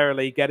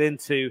necessarily get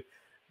into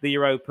the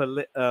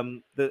Europa,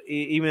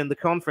 even in the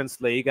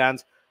Conference League.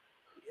 And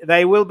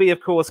they will be,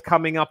 of course,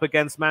 coming up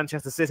against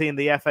Manchester City in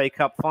the FA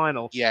Cup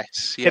final.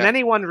 Yes. Can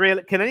anyone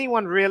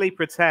really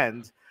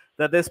pretend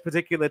that this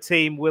particular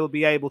team will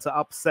be able to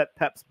upset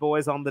Pep's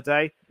boys on the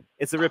day?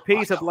 It's a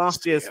repeat of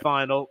last year's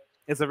final.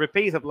 It's a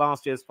repeat of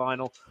last year's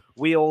final.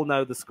 We all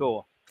know the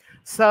score.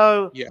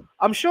 So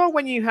I'm sure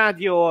when you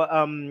had your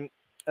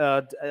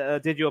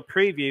did your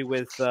preview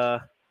with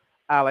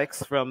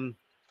Alex from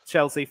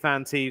Chelsea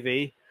Fan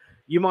TV,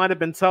 you might have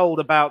been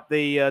told about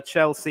the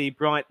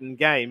Chelsea-Brighton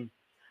game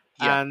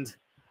and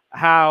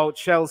how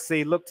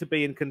Chelsea looked to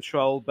be in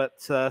control, but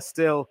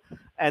still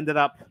ended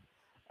up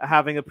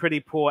having a pretty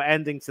poor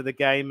ending to the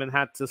game and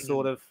had to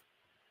sort of,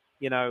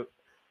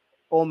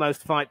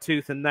 almost fight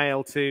tooth and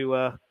nail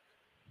to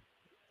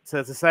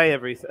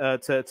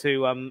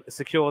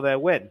secure their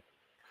win.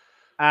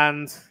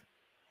 And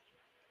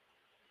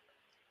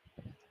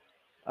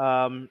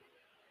I'm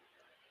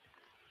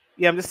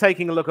just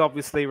taking a look,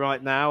 obviously,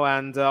 right now,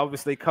 and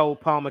obviously Cole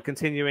Palmer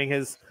continuing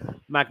his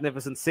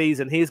magnificent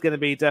season. He's going to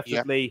be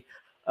definitely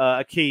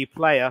a key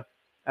player,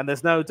 and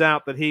there's no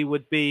doubt that he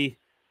would be,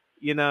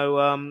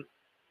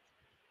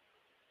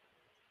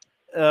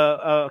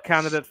 a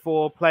candidate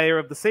for player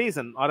of the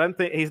season. I don't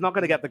think he's not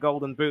going to get the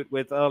golden boot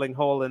with Erling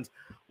Haaland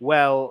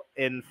well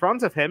in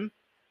front of him,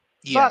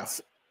 but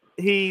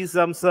he's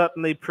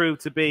certainly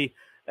proved to be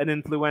an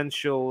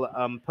influential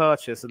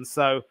purchase, and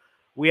so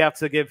we have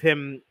to give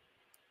him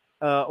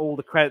all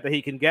the credit that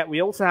he can get.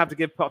 We also have to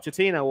give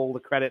Pochettino all the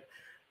credit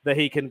that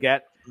he can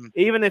get,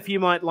 even if you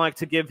might like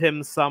to give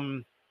him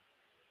some,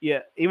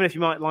 even if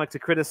you might like to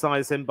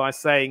criticize him by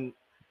saying,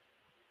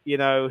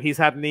 he's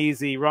had an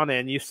easy run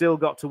in. You've still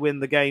got to win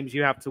the games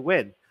you have to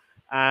win.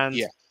 And,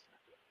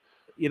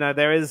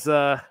 there is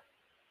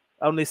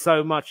only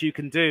so much you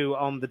can do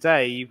on the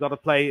day. You've got to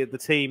play the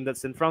team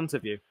that's in front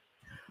of you.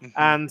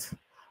 And,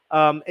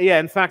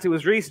 in fact, it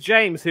was Reece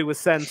James who was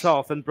sent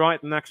off, and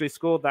Brighton actually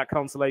scored that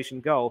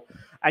consolation goal.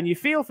 And you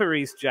feel for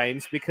Reece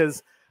James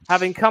because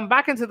having come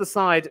back into the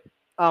side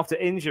after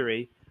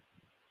injury,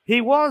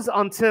 he was,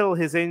 until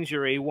his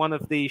injury, one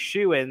of the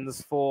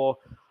shoo-ins for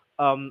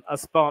a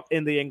spot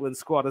in the England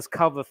squad as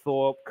cover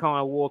for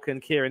Kyle Walker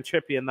and Kieran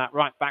Trippier in that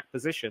right-back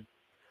position.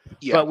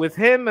 But with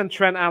him and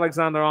Trent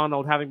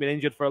Alexander-Arnold having been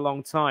injured for a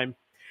long time,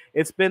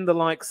 it's been the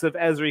likes of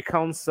Ezri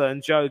Konsa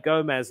and Joe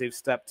Gomez who've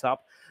stepped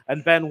up,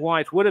 and Ben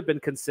White would have been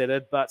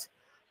considered, but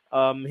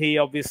he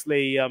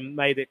obviously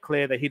made it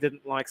clear that he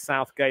didn't like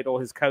Southgate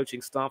or his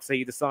coaching staff, so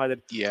he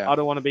decided, I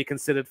don't want to be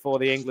considered for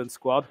the England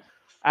squad.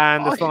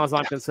 And as far as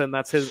I'm concerned,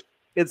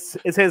 it's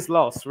his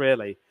loss,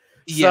 really.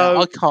 Yeah,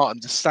 I can't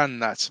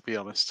understand that, to be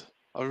honest.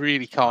 I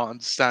really can't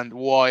understand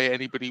why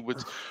anybody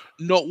would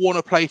not want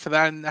to play for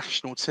their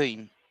national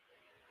team.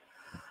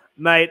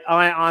 Mate,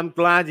 I'm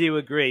glad you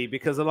agree,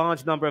 because a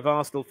large number of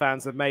Arsenal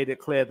fans have made it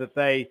clear that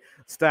they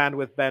stand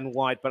with Ben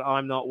White, but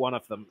I'm not one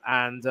of them.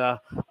 And I'm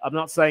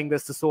not saying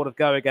this to sort of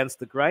go against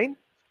the grain,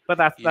 but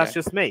that's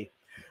just me.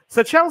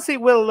 So Chelsea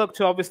will look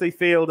to obviously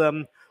field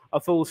a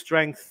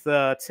full-strength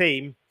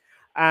team,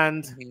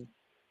 and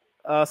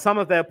some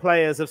of their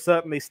players have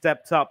certainly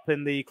stepped up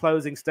in the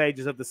closing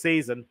stages of the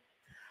season.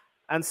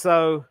 And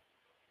so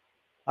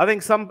I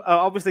think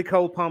obviously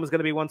Cole Palmer is going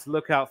to be one to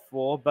look out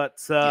for, but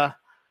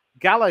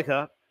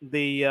Gallagher,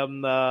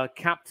 the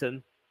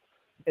captain,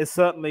 is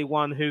certainly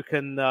one who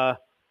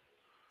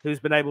who's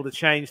been able to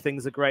change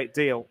things a great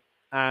deal.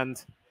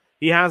 And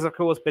he has, of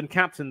course, been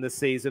captain this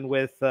season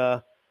with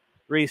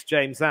Reece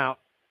James out.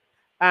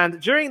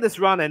 And during this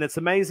run-in, it's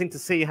amazing to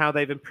see how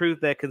they've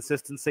improved their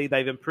consistency,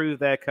 they've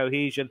improved their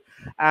cohesion,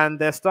 and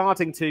they're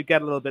starting to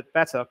get a little bit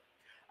better.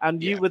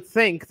 And you would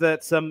think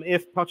that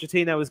if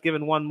Pochettino is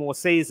given one more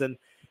season,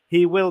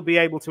 he will be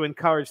able to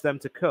encourage them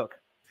to cook.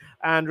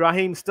 And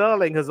Raheem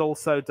Sterling has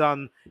also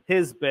done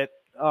his bit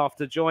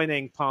after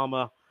joining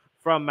Palmer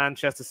from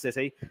Manchester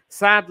City.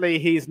 Sadly,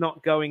 he's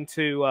not going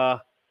to,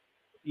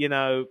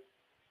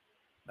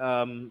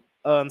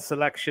 earn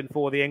selection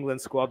for the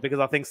England squad, because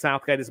I think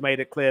Southgate has made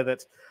it clear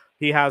that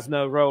he has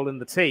no role in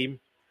the team.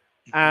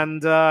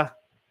 And but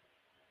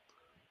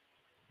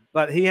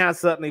he has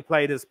certainly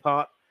played his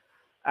part.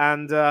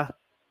 And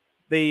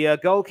the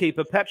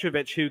goalkeeper,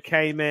 Petrovic, who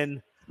came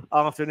in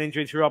after an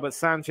injury to Robert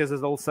Sanchez,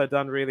 has also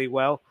done really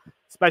well.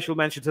 Special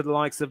mention to the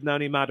likes of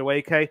Noni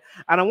Madueke.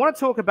 And I want to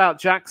talk about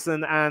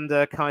Jackson and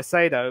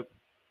Caicedo.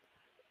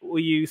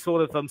 you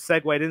sort of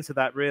segued into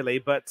that, really.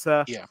 But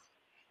Yeah.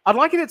 I'd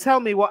like you to tell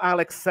me what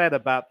Alex said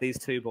about these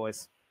two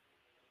boys.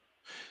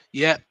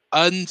 Yeah,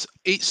 and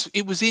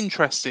it was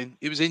interesting.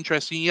 It was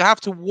interesting. You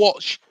have to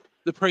watch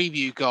the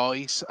preview,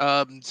 guys,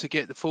 to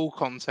get the full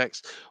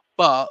context.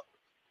 But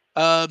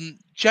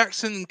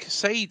Jackson and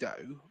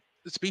Casado,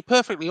 to be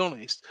perfectly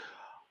honest,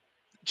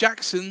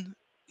 Jackson,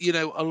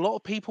 a lot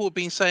of people have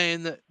been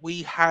saying that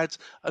we had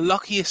a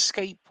lucky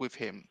escape with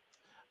him.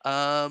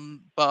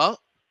 But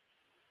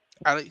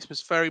Alex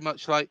was very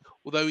much like,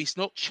 although he's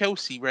not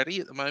Chelsea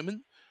ready at the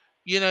moment,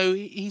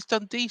 he's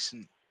done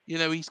decent.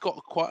 He's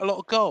got quite a lot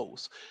of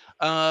goals.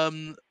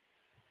 Um,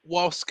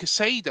 whilst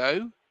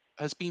Casado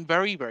has been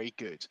very, very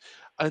good.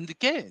 And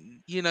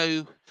again,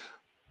 the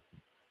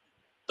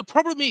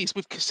problem is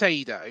with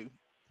Casado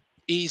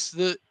is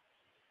that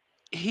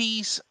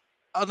he's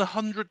an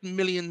 £100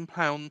 million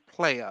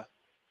player.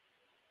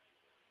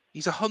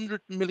 He's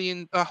 £105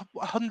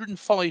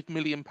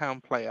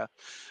 million player.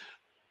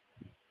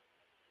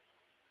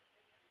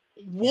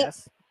 What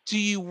Yes. do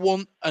you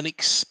want and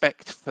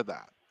expect for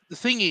that? The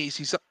thing is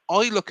that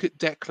I look at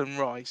Declan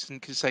Rice and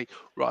can say,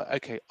 right,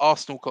 okay,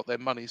 Arsenal got their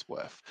money's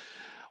worth.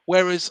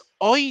 Whereas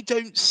I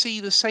don't see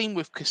the same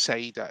with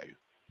Casado,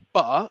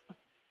 but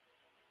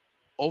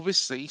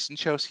obviously some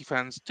Chelsea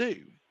fans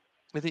do,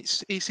 and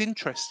it's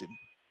interesting.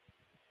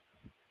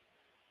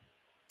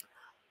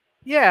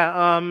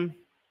 Yeah.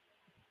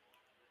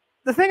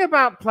 The thing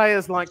about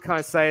players like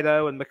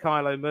Caicedo and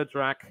Mykhailo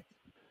Mudryk,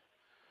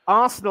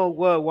 Arsenal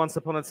were once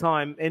upon a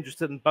time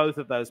interested in both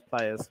of those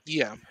players.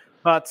 Yeah.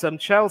 But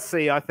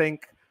Chelsea, I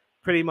think,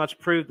 pretty much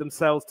proved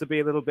themselves to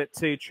be a little bit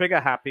too trigger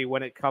happy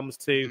when it comes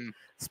to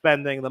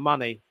spending the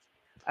money.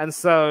 And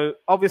so,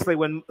 obviously,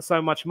 when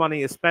so much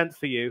money is spent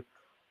for you,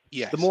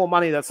 Yes. the more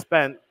money that's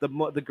spent,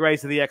 the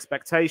greater the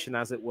expectation,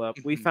 as it were.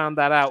 We found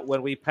that out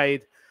when we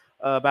paid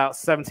about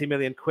 70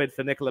 million quid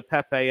for Nicola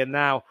Pepe, and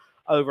now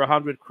over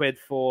 100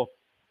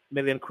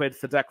 million quid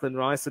for Declan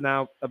Rice, and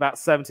now about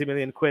 70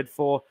 million quid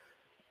for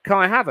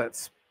Kai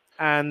Havertz.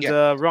 And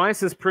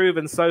Rice has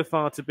proven so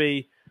far to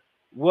be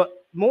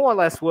more or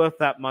less worth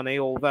that money,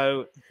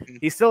 although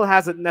he still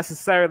hasn't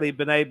necessarily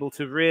been able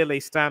to really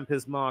stamp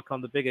his mark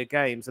on the bigger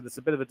games. And it's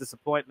a bit of a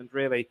disappointment,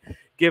 really,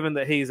 given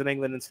that he's an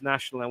England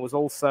international and was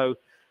also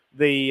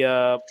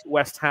the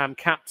West Ham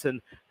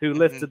captain who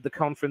lifted the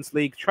Conference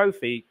League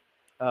trophy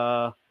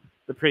the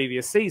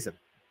previous season.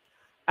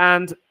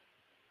 And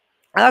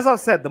as I've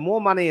said, the more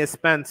money is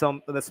spent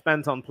on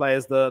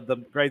players,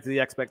 the greater the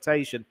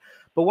expectation.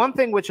 But one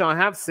thing which I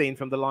have seen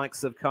from the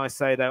likes of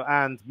Caicedo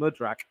and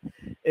Mudryk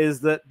is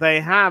that they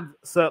have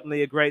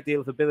certainly a great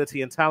deal of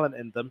ability and talent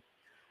in them.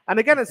 And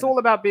again, it's all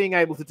about being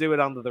able to do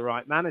it under the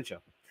right manager.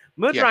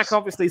 Mudryk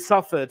obviously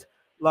suffered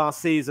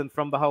last season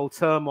from the whole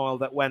turmoil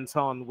that went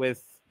on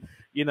with,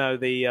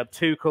 the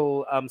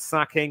Tuchel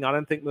sacking. I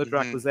don't think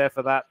Mudryk was there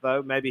for that,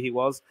 though. Maybe he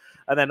was.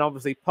 And then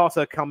obviously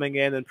Potter coming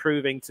in and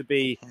proving to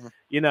be,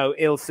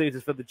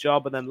 ill-suited for the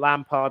job, and then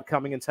Lampard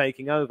coming and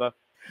taking over.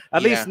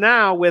 At least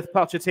now with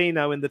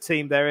Pochettino in the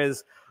team, there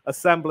is a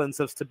semblance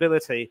of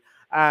stability,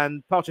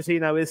 and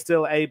Pochettino is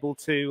still able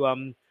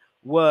to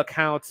work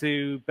how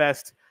to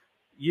best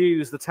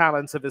use the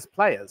talents of his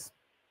players.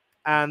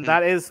 And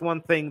that is one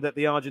thing that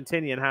the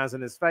Argentinian has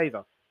in his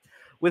favor.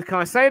 With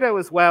Caicedo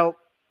as well,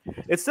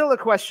 it's still a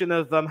question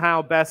of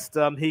how best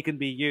he can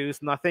be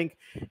used, and I think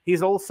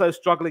he's also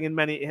struggled in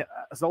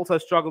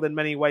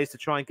many ways to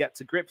try and get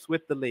to grips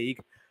with the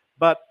league.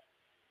 But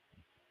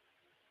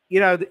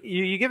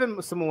you give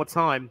him some more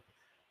time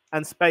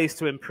and space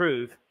to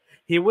improve,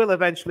 he will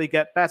eventually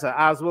get better,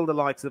 as will the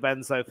likes of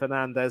Enzo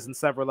Fernandez and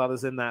several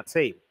others in that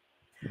team.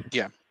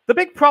 Yeah. The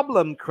big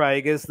problem,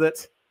 Craig, is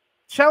that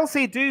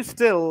Chelsea do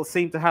still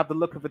seem to have the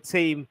look of a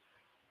team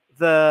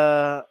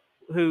the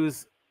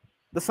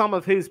sum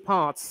of whose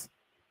parts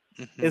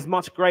is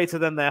much greater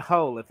than their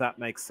whole, if that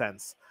makes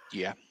sense.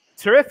 Yeah.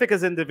 Terrific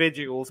as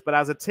individuals, but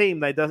as a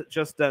team, they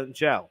just don't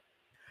gel.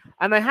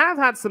 And they have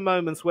had some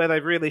moments where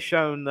they've really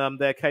shown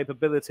their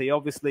capability.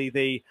 Obviously,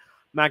 the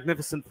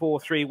magnificent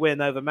 4-3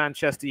 win over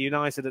Manchester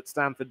United at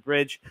Stamford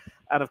Bridge.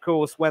 And, of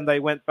course, when they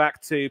went back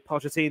to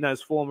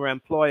Pochettino's former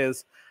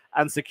employers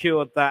and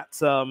secured that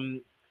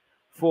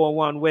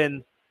 4-1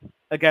 win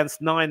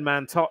against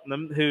nine-man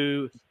Tottenham,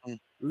 who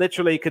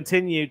literally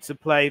continued to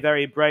play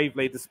very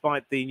bravely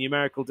despite the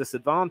numerical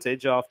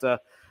disadvantage after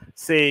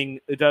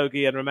seeing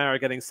Udogie and Romero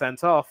getting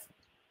sent off.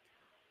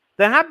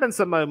 There have been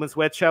some moments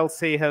where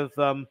Chelsea have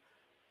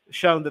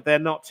shown that they're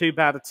not too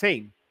bad a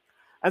team.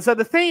 And so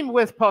the theme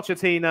with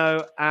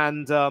Pochettino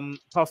and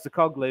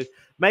Postecoglou,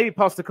 maybe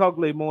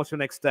Postecoglou more to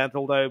an extent,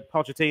 although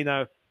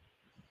Pochettino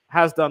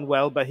has done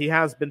well, but he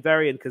has been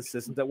very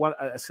inconsistent. At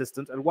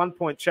one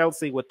point,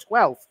 Chelsea were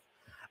 12th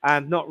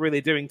and not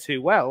really doing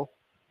too well.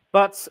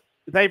 But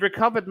they've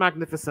recovered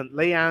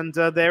magnificently, and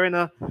they're in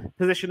a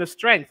position of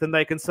strength, and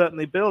they can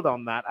certainly build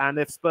on that. And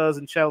if Spurs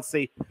and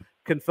Chelsea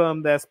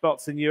confirm their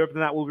spots in Europe,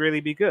 then that will really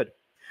be good.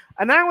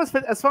 And now,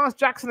 as far as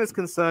Jackson is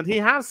concerned, he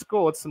has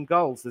scored some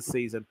goals this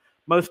season,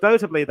 most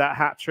notably that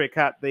hat-trick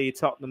at the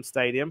Tottenham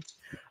Stadium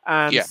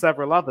and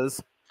several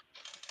others.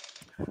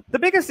 The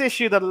biggest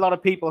issue that a lot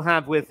of people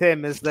have with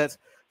him is that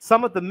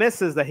some of the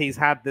misses that he's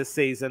had this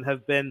season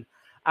have been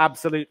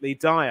absolutely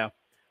dire.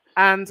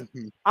 And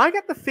Mhm. I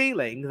get the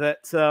feeling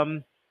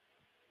that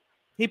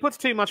he puts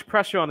too much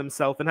pressure on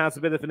himself and has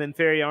a bit of an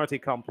inferiority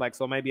complex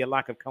or maybe a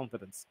lack of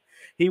confidence.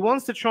 He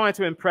wants to try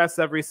to impress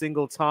every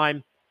single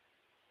time.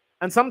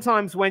 And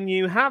sometimes when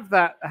you have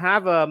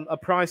a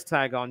price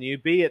tag on you,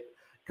 be it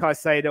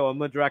Caicedo or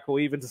Mudrak or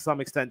even to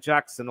some extent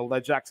Jackson, although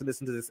Jackson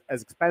isn't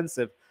as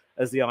expensive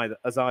as either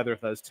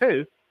of those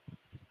two,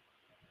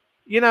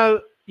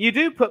 you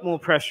do put more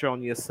pressure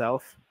on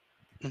yourself.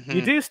 You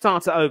Mhm. do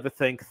start to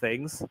overthink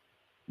things,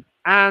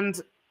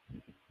 and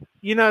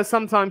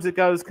sometimes it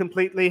goes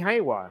completely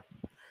haywire.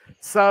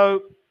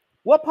 So,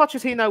 what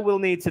Pochettino will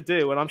need to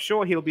do, and I'm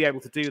sure he'll be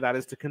able to do that,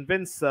 is to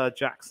convince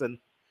Jackson,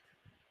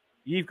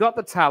 you've got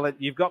the talent,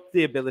 you've got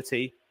the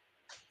ability,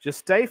 just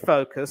stay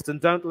focused and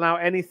don't allow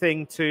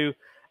anything to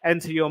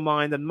enter your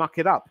mind and muck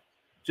it up.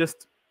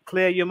 Just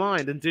clear your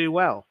mind and do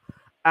well.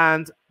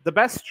 And the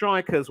best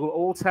strikers will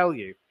all tell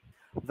you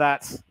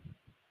that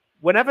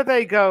whenever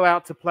they go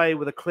out to play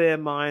with a clear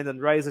mind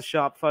and razor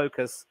sharp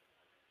focus,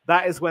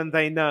 that is when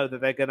they know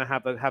that they're going to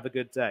have a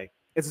good day.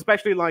 It's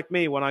especially like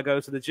me when I go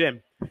to the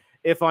gym.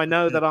 If I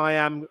know Mhm. that I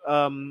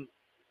am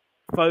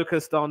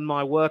focused on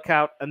my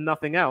workout and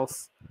nothing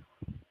else,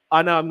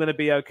 I know I'm going to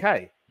be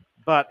okay.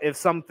 But if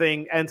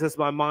something enters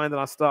my mind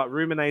and I start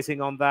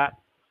ruminating on that,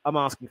 I'm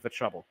asking for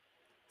trouble.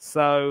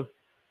 So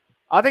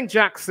I think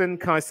Jackson,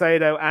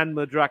 Caicedo, and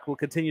Mudrak will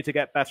continue to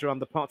get better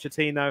under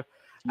Pochettino,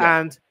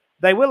 Yeah. and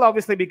they will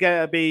obviously be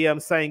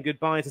saying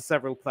goodbye to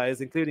several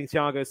players, including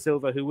Thiago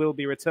Silva, who will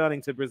be returning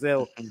to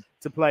Brazil Mhm.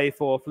 to play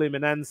for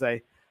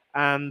Fluminense.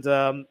 And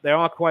there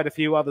are quite a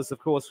few others, of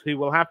course, who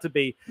will have to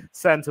be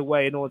sent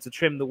away in order to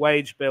trim the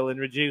wage bill and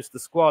reduce the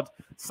squad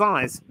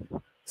size.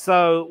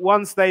 So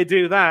once they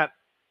do that,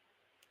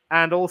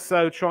 and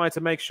also try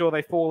to make sure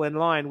they fall in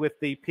line with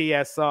the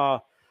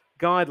PSR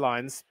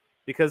guidelines,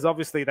 because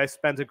obviously they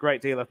spent a great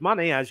deal of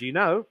money, as you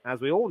know, as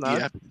we all know.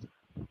 Yeah.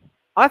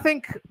 I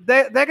think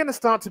they're going to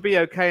start to be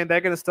okay, and they're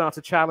going to start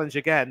to challenge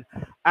again.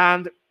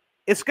 And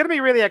it's going to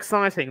be really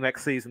exciting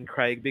next season,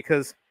 Craig,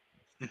 because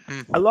a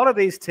Mhm. lot of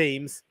these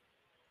teams,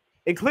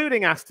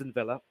 including Aston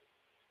Villa,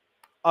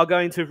 are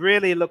going to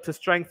really look to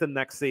strengthen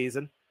next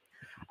season.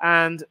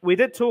 And we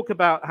did talk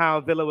about how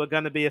Villa were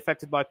going to be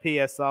affected by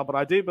PSR, but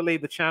I do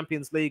believe the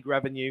Champions League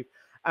revenue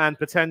and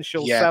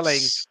potential selling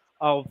Yes.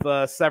 of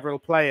several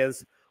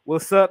players will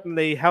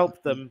certainly help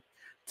Mhm. them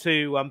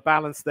to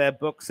balance their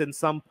books in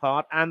some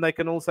part, and they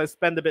can also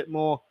spend a bit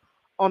more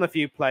on a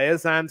few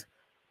players. And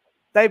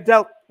they've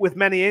dealt with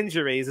many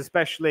injuries,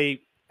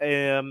 especially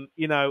in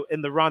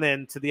the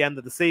run-in to the end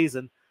of the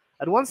season.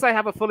 And once they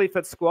have a fully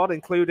fit squad,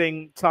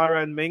 including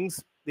Tyrone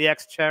Mings, the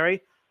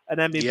ex-Cherry, and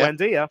Emi Yep.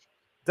 Buendia,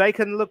 they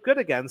can look good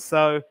again.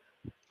 So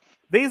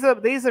these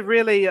are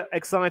really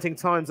exciting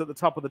times at the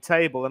top of the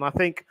table, and I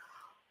think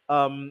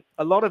a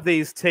lot of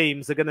these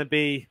teams are going to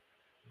be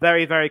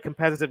very, very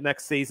competitive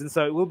next season.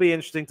 So it will be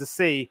interesting to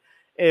see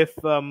if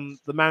the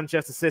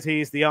Manchester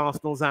Cities, the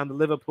Arsenals, and the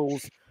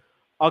Liverpools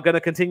are going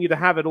to continue to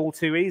have it all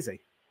too easy.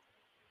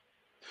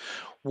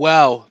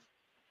 Well,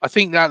 I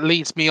think that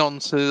leads me on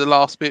to the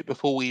last bit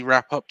before we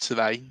wrap up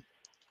today.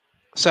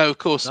 So, of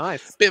course,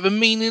 Nice. bit of a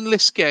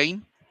meaningless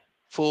game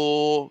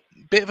for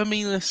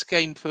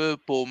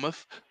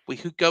Bournemouth. We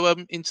could go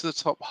into the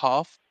top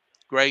half.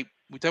 Great.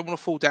 We don't want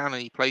to fall down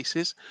any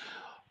places.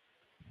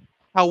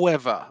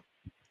 However,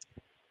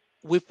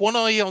 with one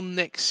eye on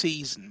next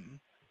season,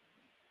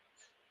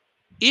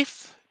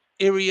 if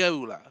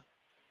Iriola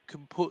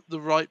can put the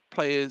right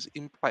players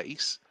in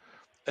place,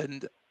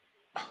 and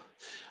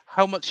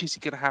how much is he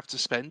going to have to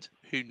spend?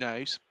 Who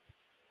knows?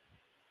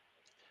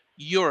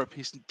 Europe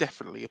is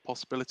definitely a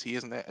possibility,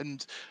 isn't it?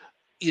 And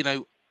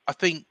I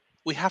think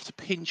we have to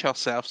pinch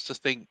ourselves to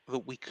think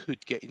that we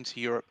could get into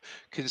Europe,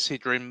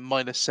 considering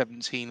minus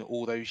 17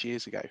 all those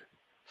years ago.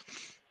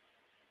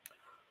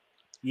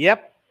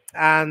 Yep.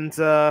 And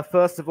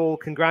first of all,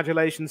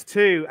 congratulations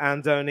to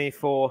Andoni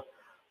for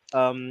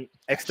Yes.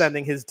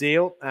 extending his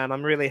deal. And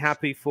I'm really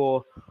happy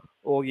for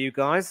all you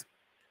guys.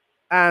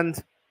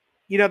 And,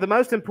 the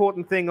most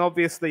important thing,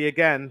 obviously,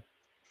 again,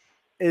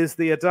 is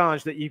the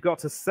adage that you've got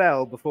to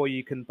sell before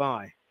you can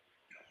buy.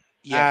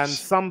 And Yes.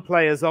 some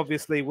players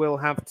obviously will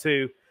have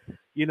to,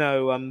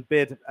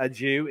 bid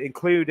adieu,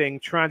 including,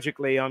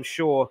 tragically, I'm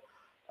sure,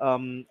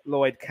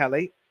 Lloyd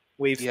Kelly.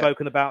 We've Yeah.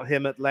 spoken about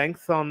him at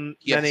length on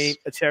Yes. many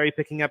a cherry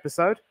picking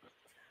episode.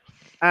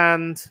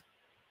 And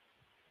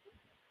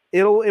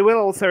it will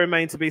also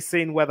remain to be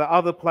seen whether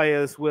other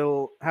players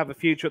will have a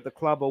future at the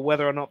club or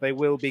whether or not they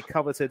will be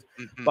coveted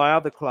Hmm. by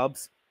other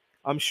clubs.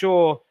 I'm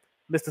sure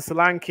Mr.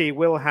 Solanke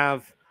will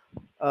have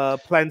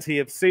plenty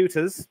of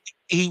suitors.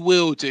 He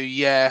will do.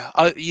 Yeah.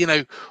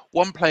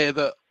 One player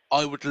that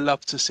I would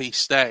love to see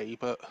stay,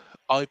 but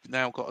I've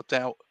now got a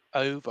doubt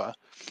over,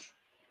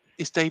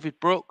 is David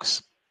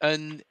Brooks.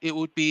 And it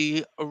would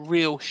be a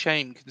real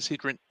shame,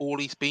 considering all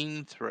he's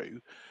been through,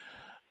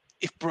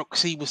 if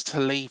Brooksy was to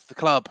leave the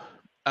club.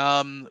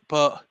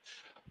 But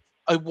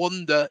I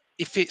wonder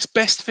if it's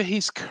best for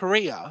his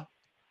career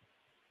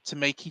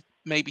to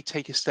maybe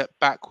take a step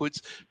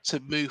backwards to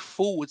move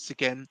forwards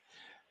again.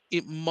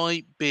 It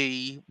might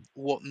be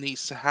what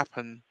needs to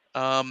happen.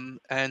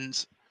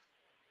 And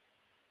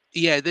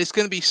yeah, there's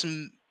going to be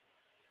some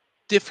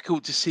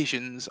difficult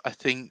decisions, I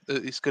think,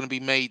 that is going to be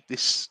made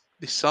this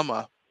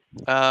summer.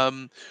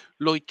 Um,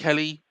 Lloyd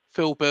Kelly,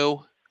 Phil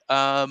Bill,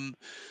 I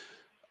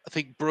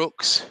think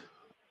Brooks,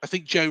 I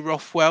think Joe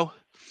Rothwell.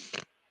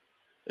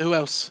 Who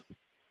else?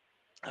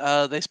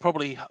 There's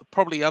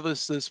probably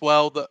others as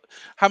well. That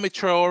Hamid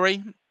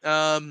Traore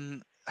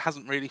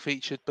hasn't really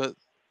featured, but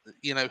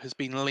has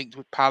been linked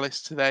with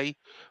Palace today,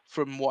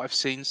 from what I've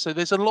seen. So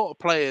there's a lot of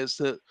players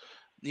that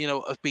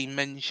have been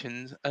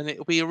mentioned, and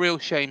it'll be a real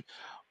shame.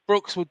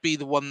 Brooks would be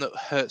the one that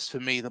hurts for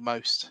me the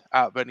most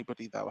out of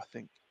anybody, though, I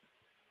think.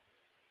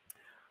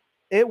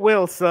 It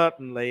will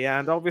certainly,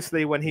 and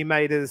obviously when he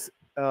made his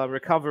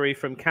recovery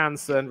from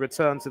cancer and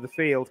returned to the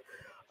field,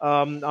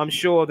 I'm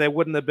sure there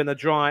wouldn't have been a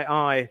dry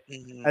eye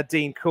at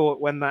Dean Court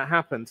when that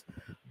happened.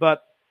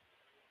 But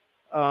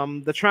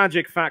the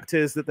tragic fact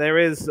is that there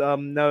is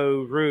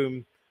no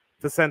room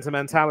for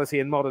sentimentality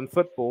in modern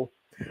football,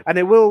 and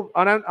it will.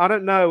 I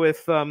don't know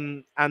if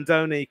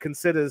Andoni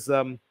considers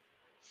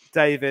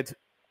David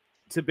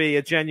to be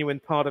a genuine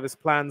part of his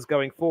plans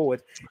going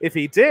forward. If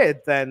he did,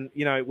 then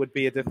it would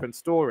be a different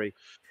story.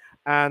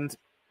 And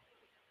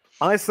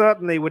I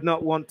certainly would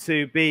not want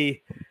to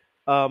be,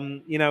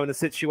 in a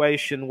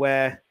situation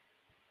where,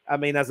 I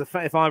mean,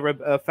 if I were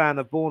a fan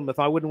of Bournemouth,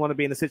 I wouldn't want to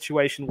be in a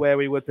situation where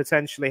we would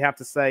potentially have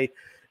to say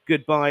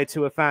goodbye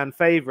to a fan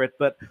favourite.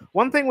 But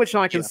one thing which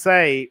I can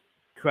say,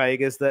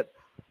 Craig, is that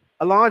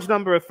a large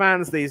number of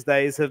fans these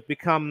days have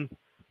become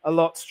a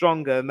lot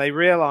stronger, and they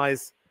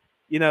realise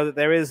that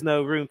there is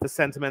no room for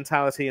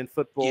sentimentality in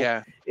football.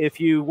 Yeah. If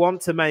you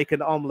want to make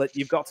an omelette,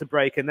 you've got to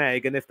break an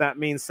egg. And if that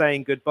means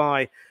saying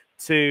goodbye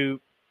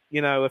to,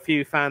 a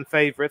few fan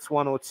favourites,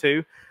 one or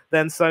two,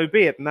 then so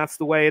be it. And that's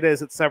the way it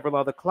is at several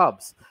other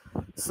clubs.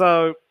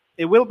 So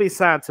it will be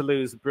sad to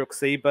lose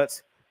Brooksy, but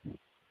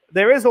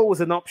there is always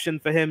an option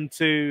for him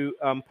to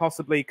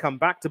possibly come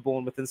back to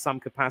Bournemouth in some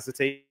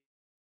capacity.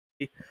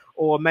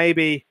 Or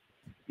maybe,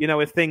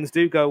 if things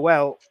do go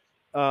well,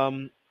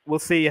 we'll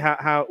see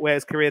where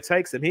his career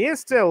takes him. He is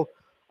still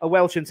a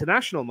Welsh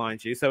international,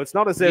 mind you, so it's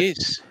not as if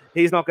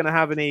he's not going to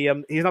have any.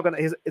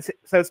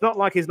 So it's not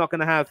like he's not going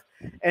to have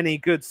any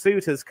good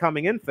suitors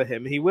coming in for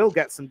him. He will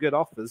get some good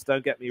offers.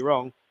 Don't get me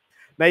wrong.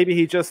 Maybe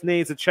he just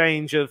needs a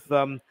change of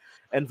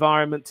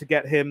environment to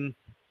get him,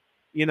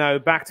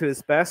 back to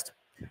his best.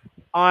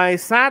 I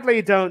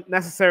sadly don't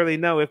necessarily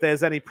know if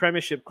there's any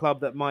Premiership club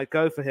that might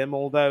go for him,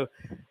 although,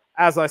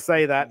 as I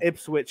say that,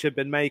 Ipswich have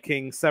been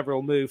making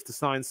several moves to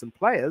sign some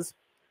players.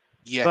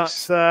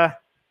 Yes. But,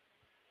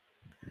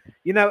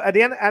 at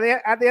the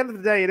end of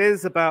the day, it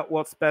is about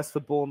what's best for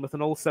Bournemouth,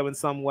 and also in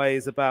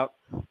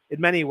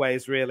many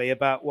ways, really,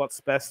 about what's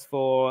best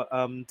for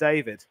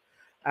David.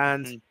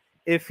 And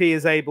if he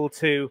is able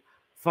to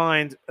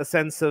find a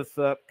sense of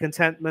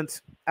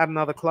contentment at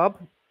another club,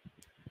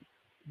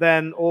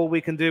 then all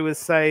we can do is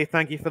say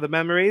thank you for the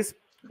memories.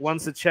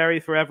 Once a cherry,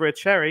 forever a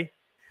cherry.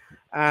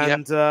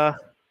 And,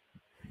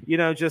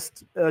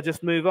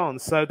 just move on.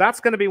 So that's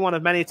going to be one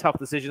of many tough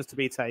decisions to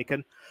be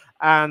taken.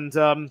 And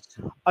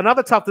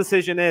another tough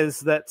decision is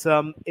that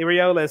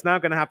Iraola is now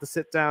going to have to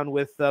sit down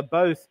with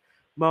both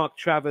Mark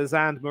Travers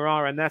and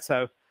Morara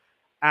Neto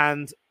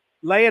and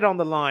lay it on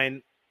the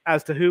line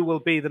as to who will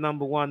be the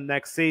number one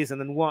next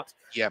season and what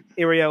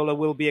Iraola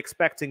will be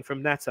expecting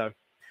from Neto.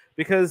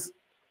 Because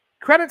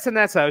credit to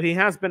Neto, he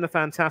has been a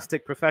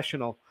fantastic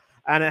professional,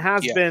 and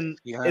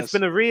it's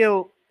been a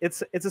real,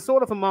 it's a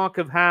sort of a mark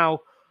of how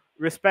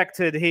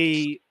respected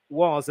he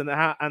was and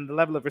the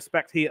level of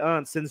respect he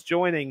earned since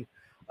joining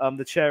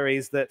the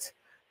Cherries, that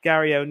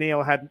Gary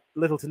O'Neill had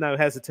little to no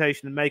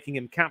hesitation in making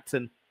him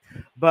captain.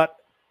 But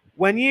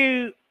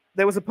there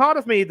was a part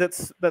of me that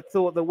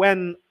thought that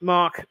when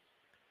Mark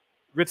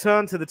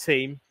returned to the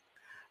team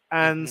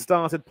and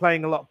started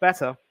playing a lot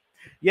better,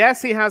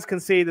 yes, he has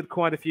conceded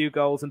quite a few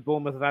goals and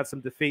Bournemouth have had some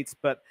defeats,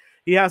 but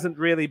he hasn't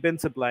really been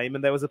to blame.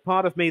 And there was a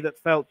part of me that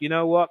felt, you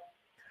know what,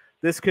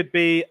 this could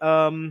be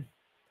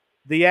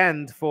the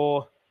end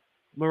for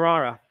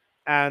Morara.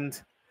 And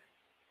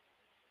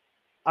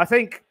I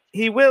think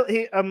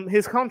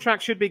his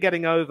contract should be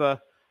getting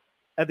over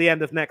at the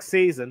end of next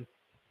season.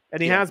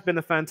 And he has been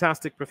a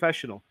fantastic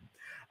professional.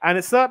 And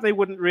it certainly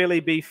wouldn't really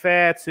be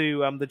fair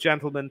to the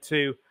gentleman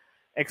to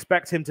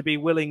expect him to be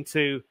willing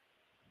to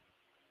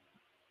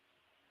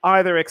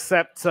either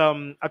accept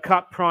a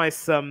cut price,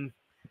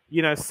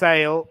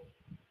 sale,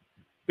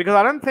 because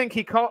I don't think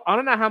I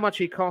don't know how much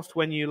he cost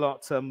when you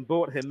lot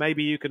bought him.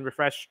 Maybe you can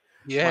refresh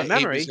my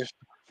memory. It was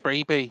a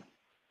freebie.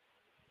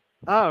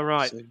 Oh,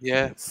 right.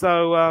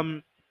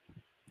 So,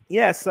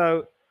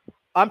 so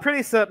I'm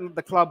pretty certain that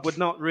the club would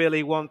not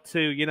really want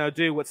to,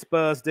 do what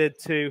Spurs did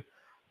to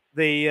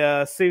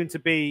the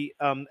soon-to-be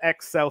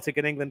ex-Celtic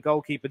and England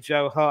goalkeeper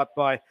Joe Hart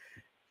by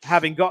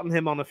having gotten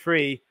him on a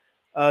free,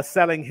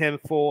 selling him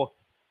for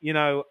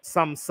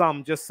some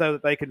sum just so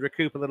that they can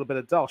recoup a little bit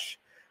of dosh.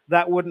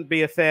 That wouldn't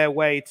be a fair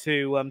way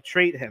to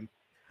treat him.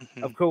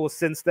 Of Mhm. course,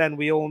 since then,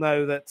 we all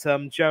know that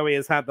Joey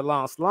has had the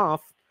last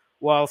laugh,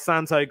 while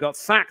Santo got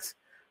sacked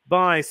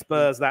by Yeah.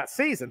 Spurs that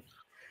season.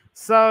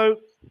 So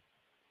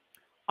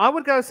I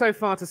would go so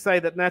far to say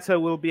that Neto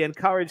will be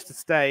encouraged to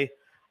stay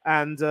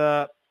and,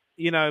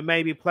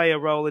 maybe play a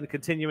role in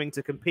continuing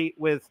to compete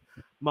with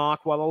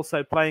Mark while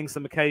also playing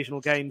some occasional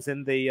games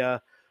in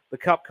the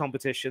cup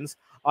competitions.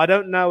 I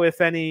don't know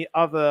if any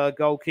other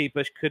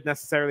goalkeeper could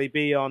necessarily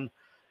be on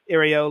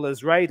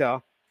Iriola's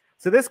radar.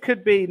 So this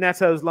could be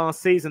Neto's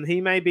last season.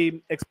 He may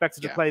be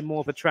expected to Yeah. play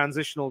more of a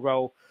transitional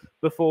role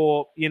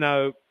before,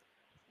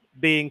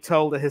 being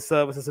told that his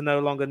services are no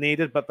longer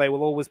needed, but they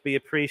will always be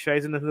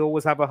appreciated and he'll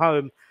always have a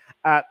home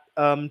at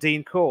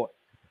Dean Court.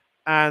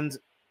 And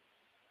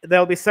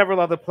there'll be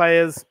several other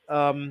players,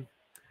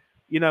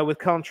 with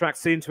contracts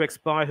soon to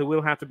expire who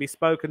will have to be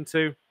spoken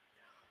to.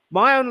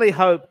 My only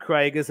hope,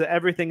 Craig, is that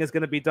everything is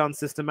going to be done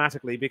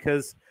systematically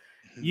because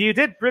Mhm. you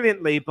did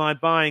brilliantly by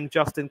buying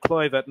Justin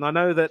Kluivert. And I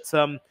know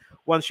that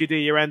once you do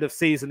your end of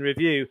season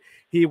review,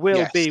 he will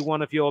Yes. be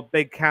one of your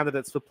big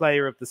candidates for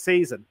player of the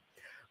season.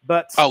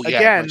 But Oh yeah,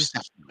 again, most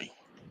definitely.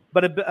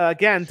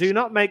 Again, do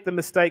not make the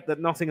mistake that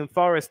Nottingham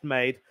Forest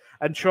made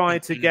and try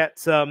to Mhm.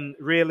 get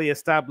really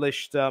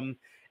established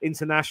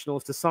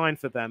internationals to sign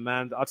for them.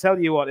 And I'll tell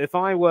you what, if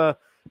I were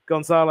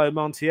Gonzalo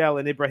Montiel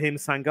and Ibrahim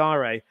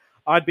Sangare,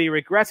 I'd be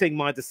regretting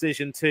my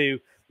decision to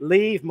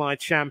leave my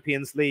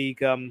Champions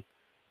League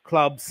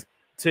clubs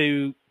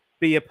to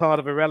be a part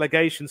of a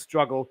relegation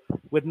struggle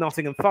with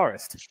Nottingham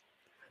Forest.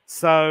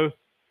 So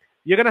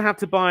you're going to have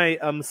to buy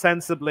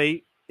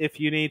sensibly if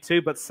you need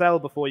to, but sell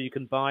before you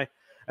can buy.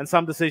 And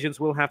some decisions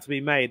will have to be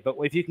made. But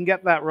if you can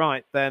get that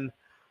right, then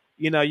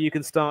you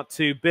can start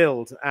to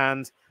build.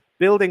 And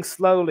building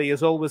slowly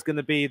is always going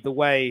to be the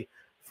way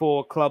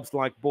for clubs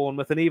like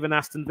Bournemouth and even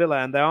Aston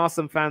Villa. And there are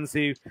some fans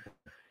who,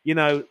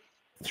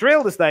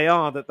 thrilled as they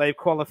are that they've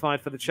qualified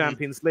for the Mhm.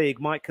 Champions League,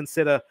 might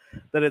consider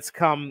that it's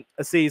come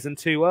a season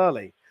too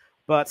early.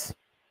 But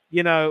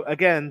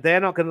again,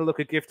 they're not going to look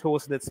a gift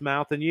horse in its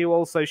mouth, and you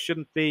also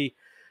shouldn't be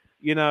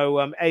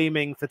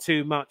aiming for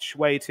too much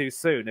way too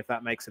soon, if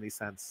that makes any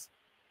sense.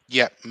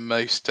 Yeah,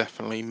 most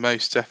definitely,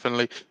 most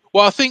definitely.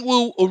 Well, I think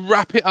we'll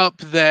wrap it up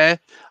there.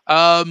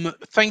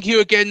 Thank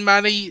you again,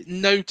 Manny.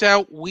 No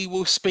doubt we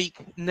will speak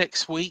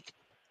next week.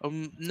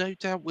 No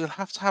doubt we'll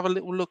have to have a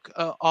little look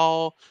at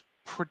our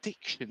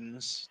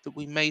predictions that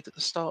we made at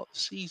the start of the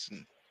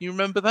season. You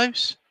remember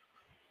those?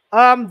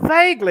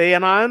 Vaguely,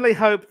 and I only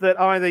hope that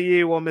either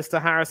you or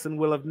Mr. Harrison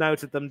will have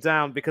noted them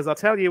down because I'll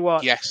tell you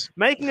what, Yes.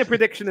 making a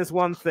prediction is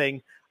one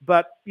thing,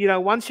 but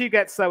once you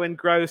get so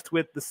engrossed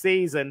with the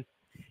season,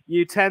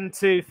 you tend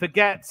to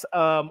forget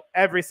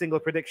every single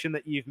prediction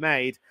that you've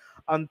made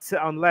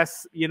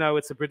unless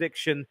it's a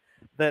prediction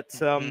that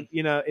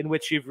Mhm. in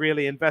which you've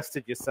really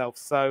invested yourself.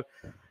 So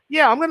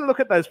yeah, I'm going to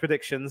look at those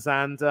predictions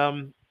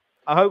and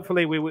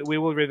hopefully we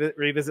will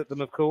revisit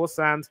them, of course,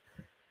 and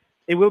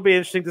it will be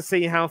interesting to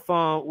see how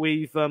far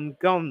we've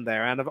gone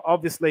there. And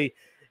obviously,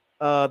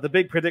 the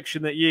big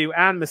prediction that you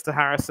and Mr.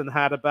 Harrison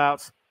had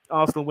about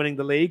Arsenal winning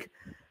the league,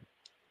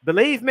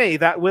 believe me,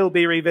 that will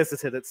be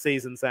revisited at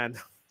season's end.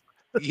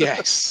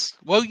 Yes.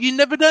 Well, you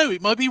never know.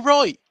 It might be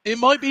right. It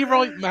might be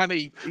right,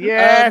 Manny.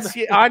 Yes,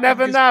 I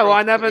never Fingers know.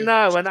 I crossed for never you.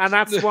 know,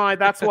 and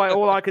that's why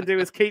all I can do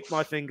is keep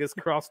my fingers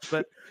crossed.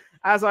 But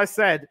as I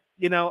said,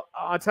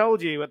 I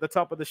told you at the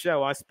top of the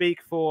show, I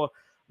speak for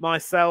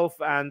myself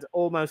and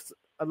almost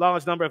a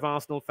large number of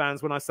Arsenal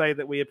fans when I say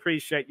that we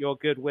appreciate your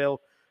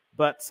goodwill.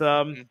 But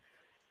Mhm.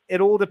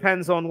 it all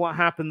depends on what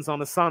happens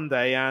on a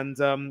Sunday, and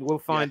we'll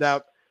find Yes.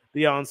 out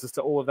the answers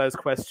to all of those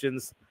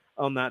questions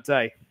on that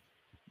day.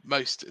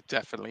 Most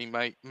definitely,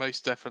 mate.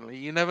 Most definitely.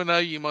 You never know.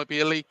 You might be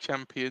a league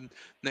champion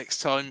next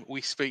time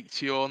we speak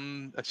to you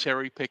on a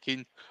cherry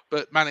picking.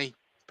 But Manny,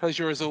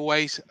 pleasure as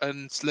always,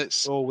 and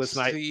let's Always,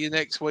 mate. see you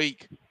next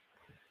week.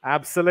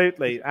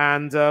 Absolutely.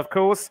 And of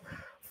course,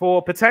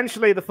 for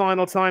potentially the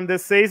final time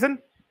this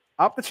season,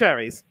 up the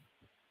cherries.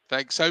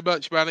 Thanks so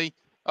much, Manny.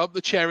 Up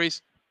the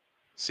cherries.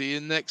 See you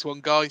in the next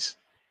one, guys.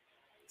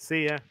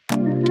 See ya.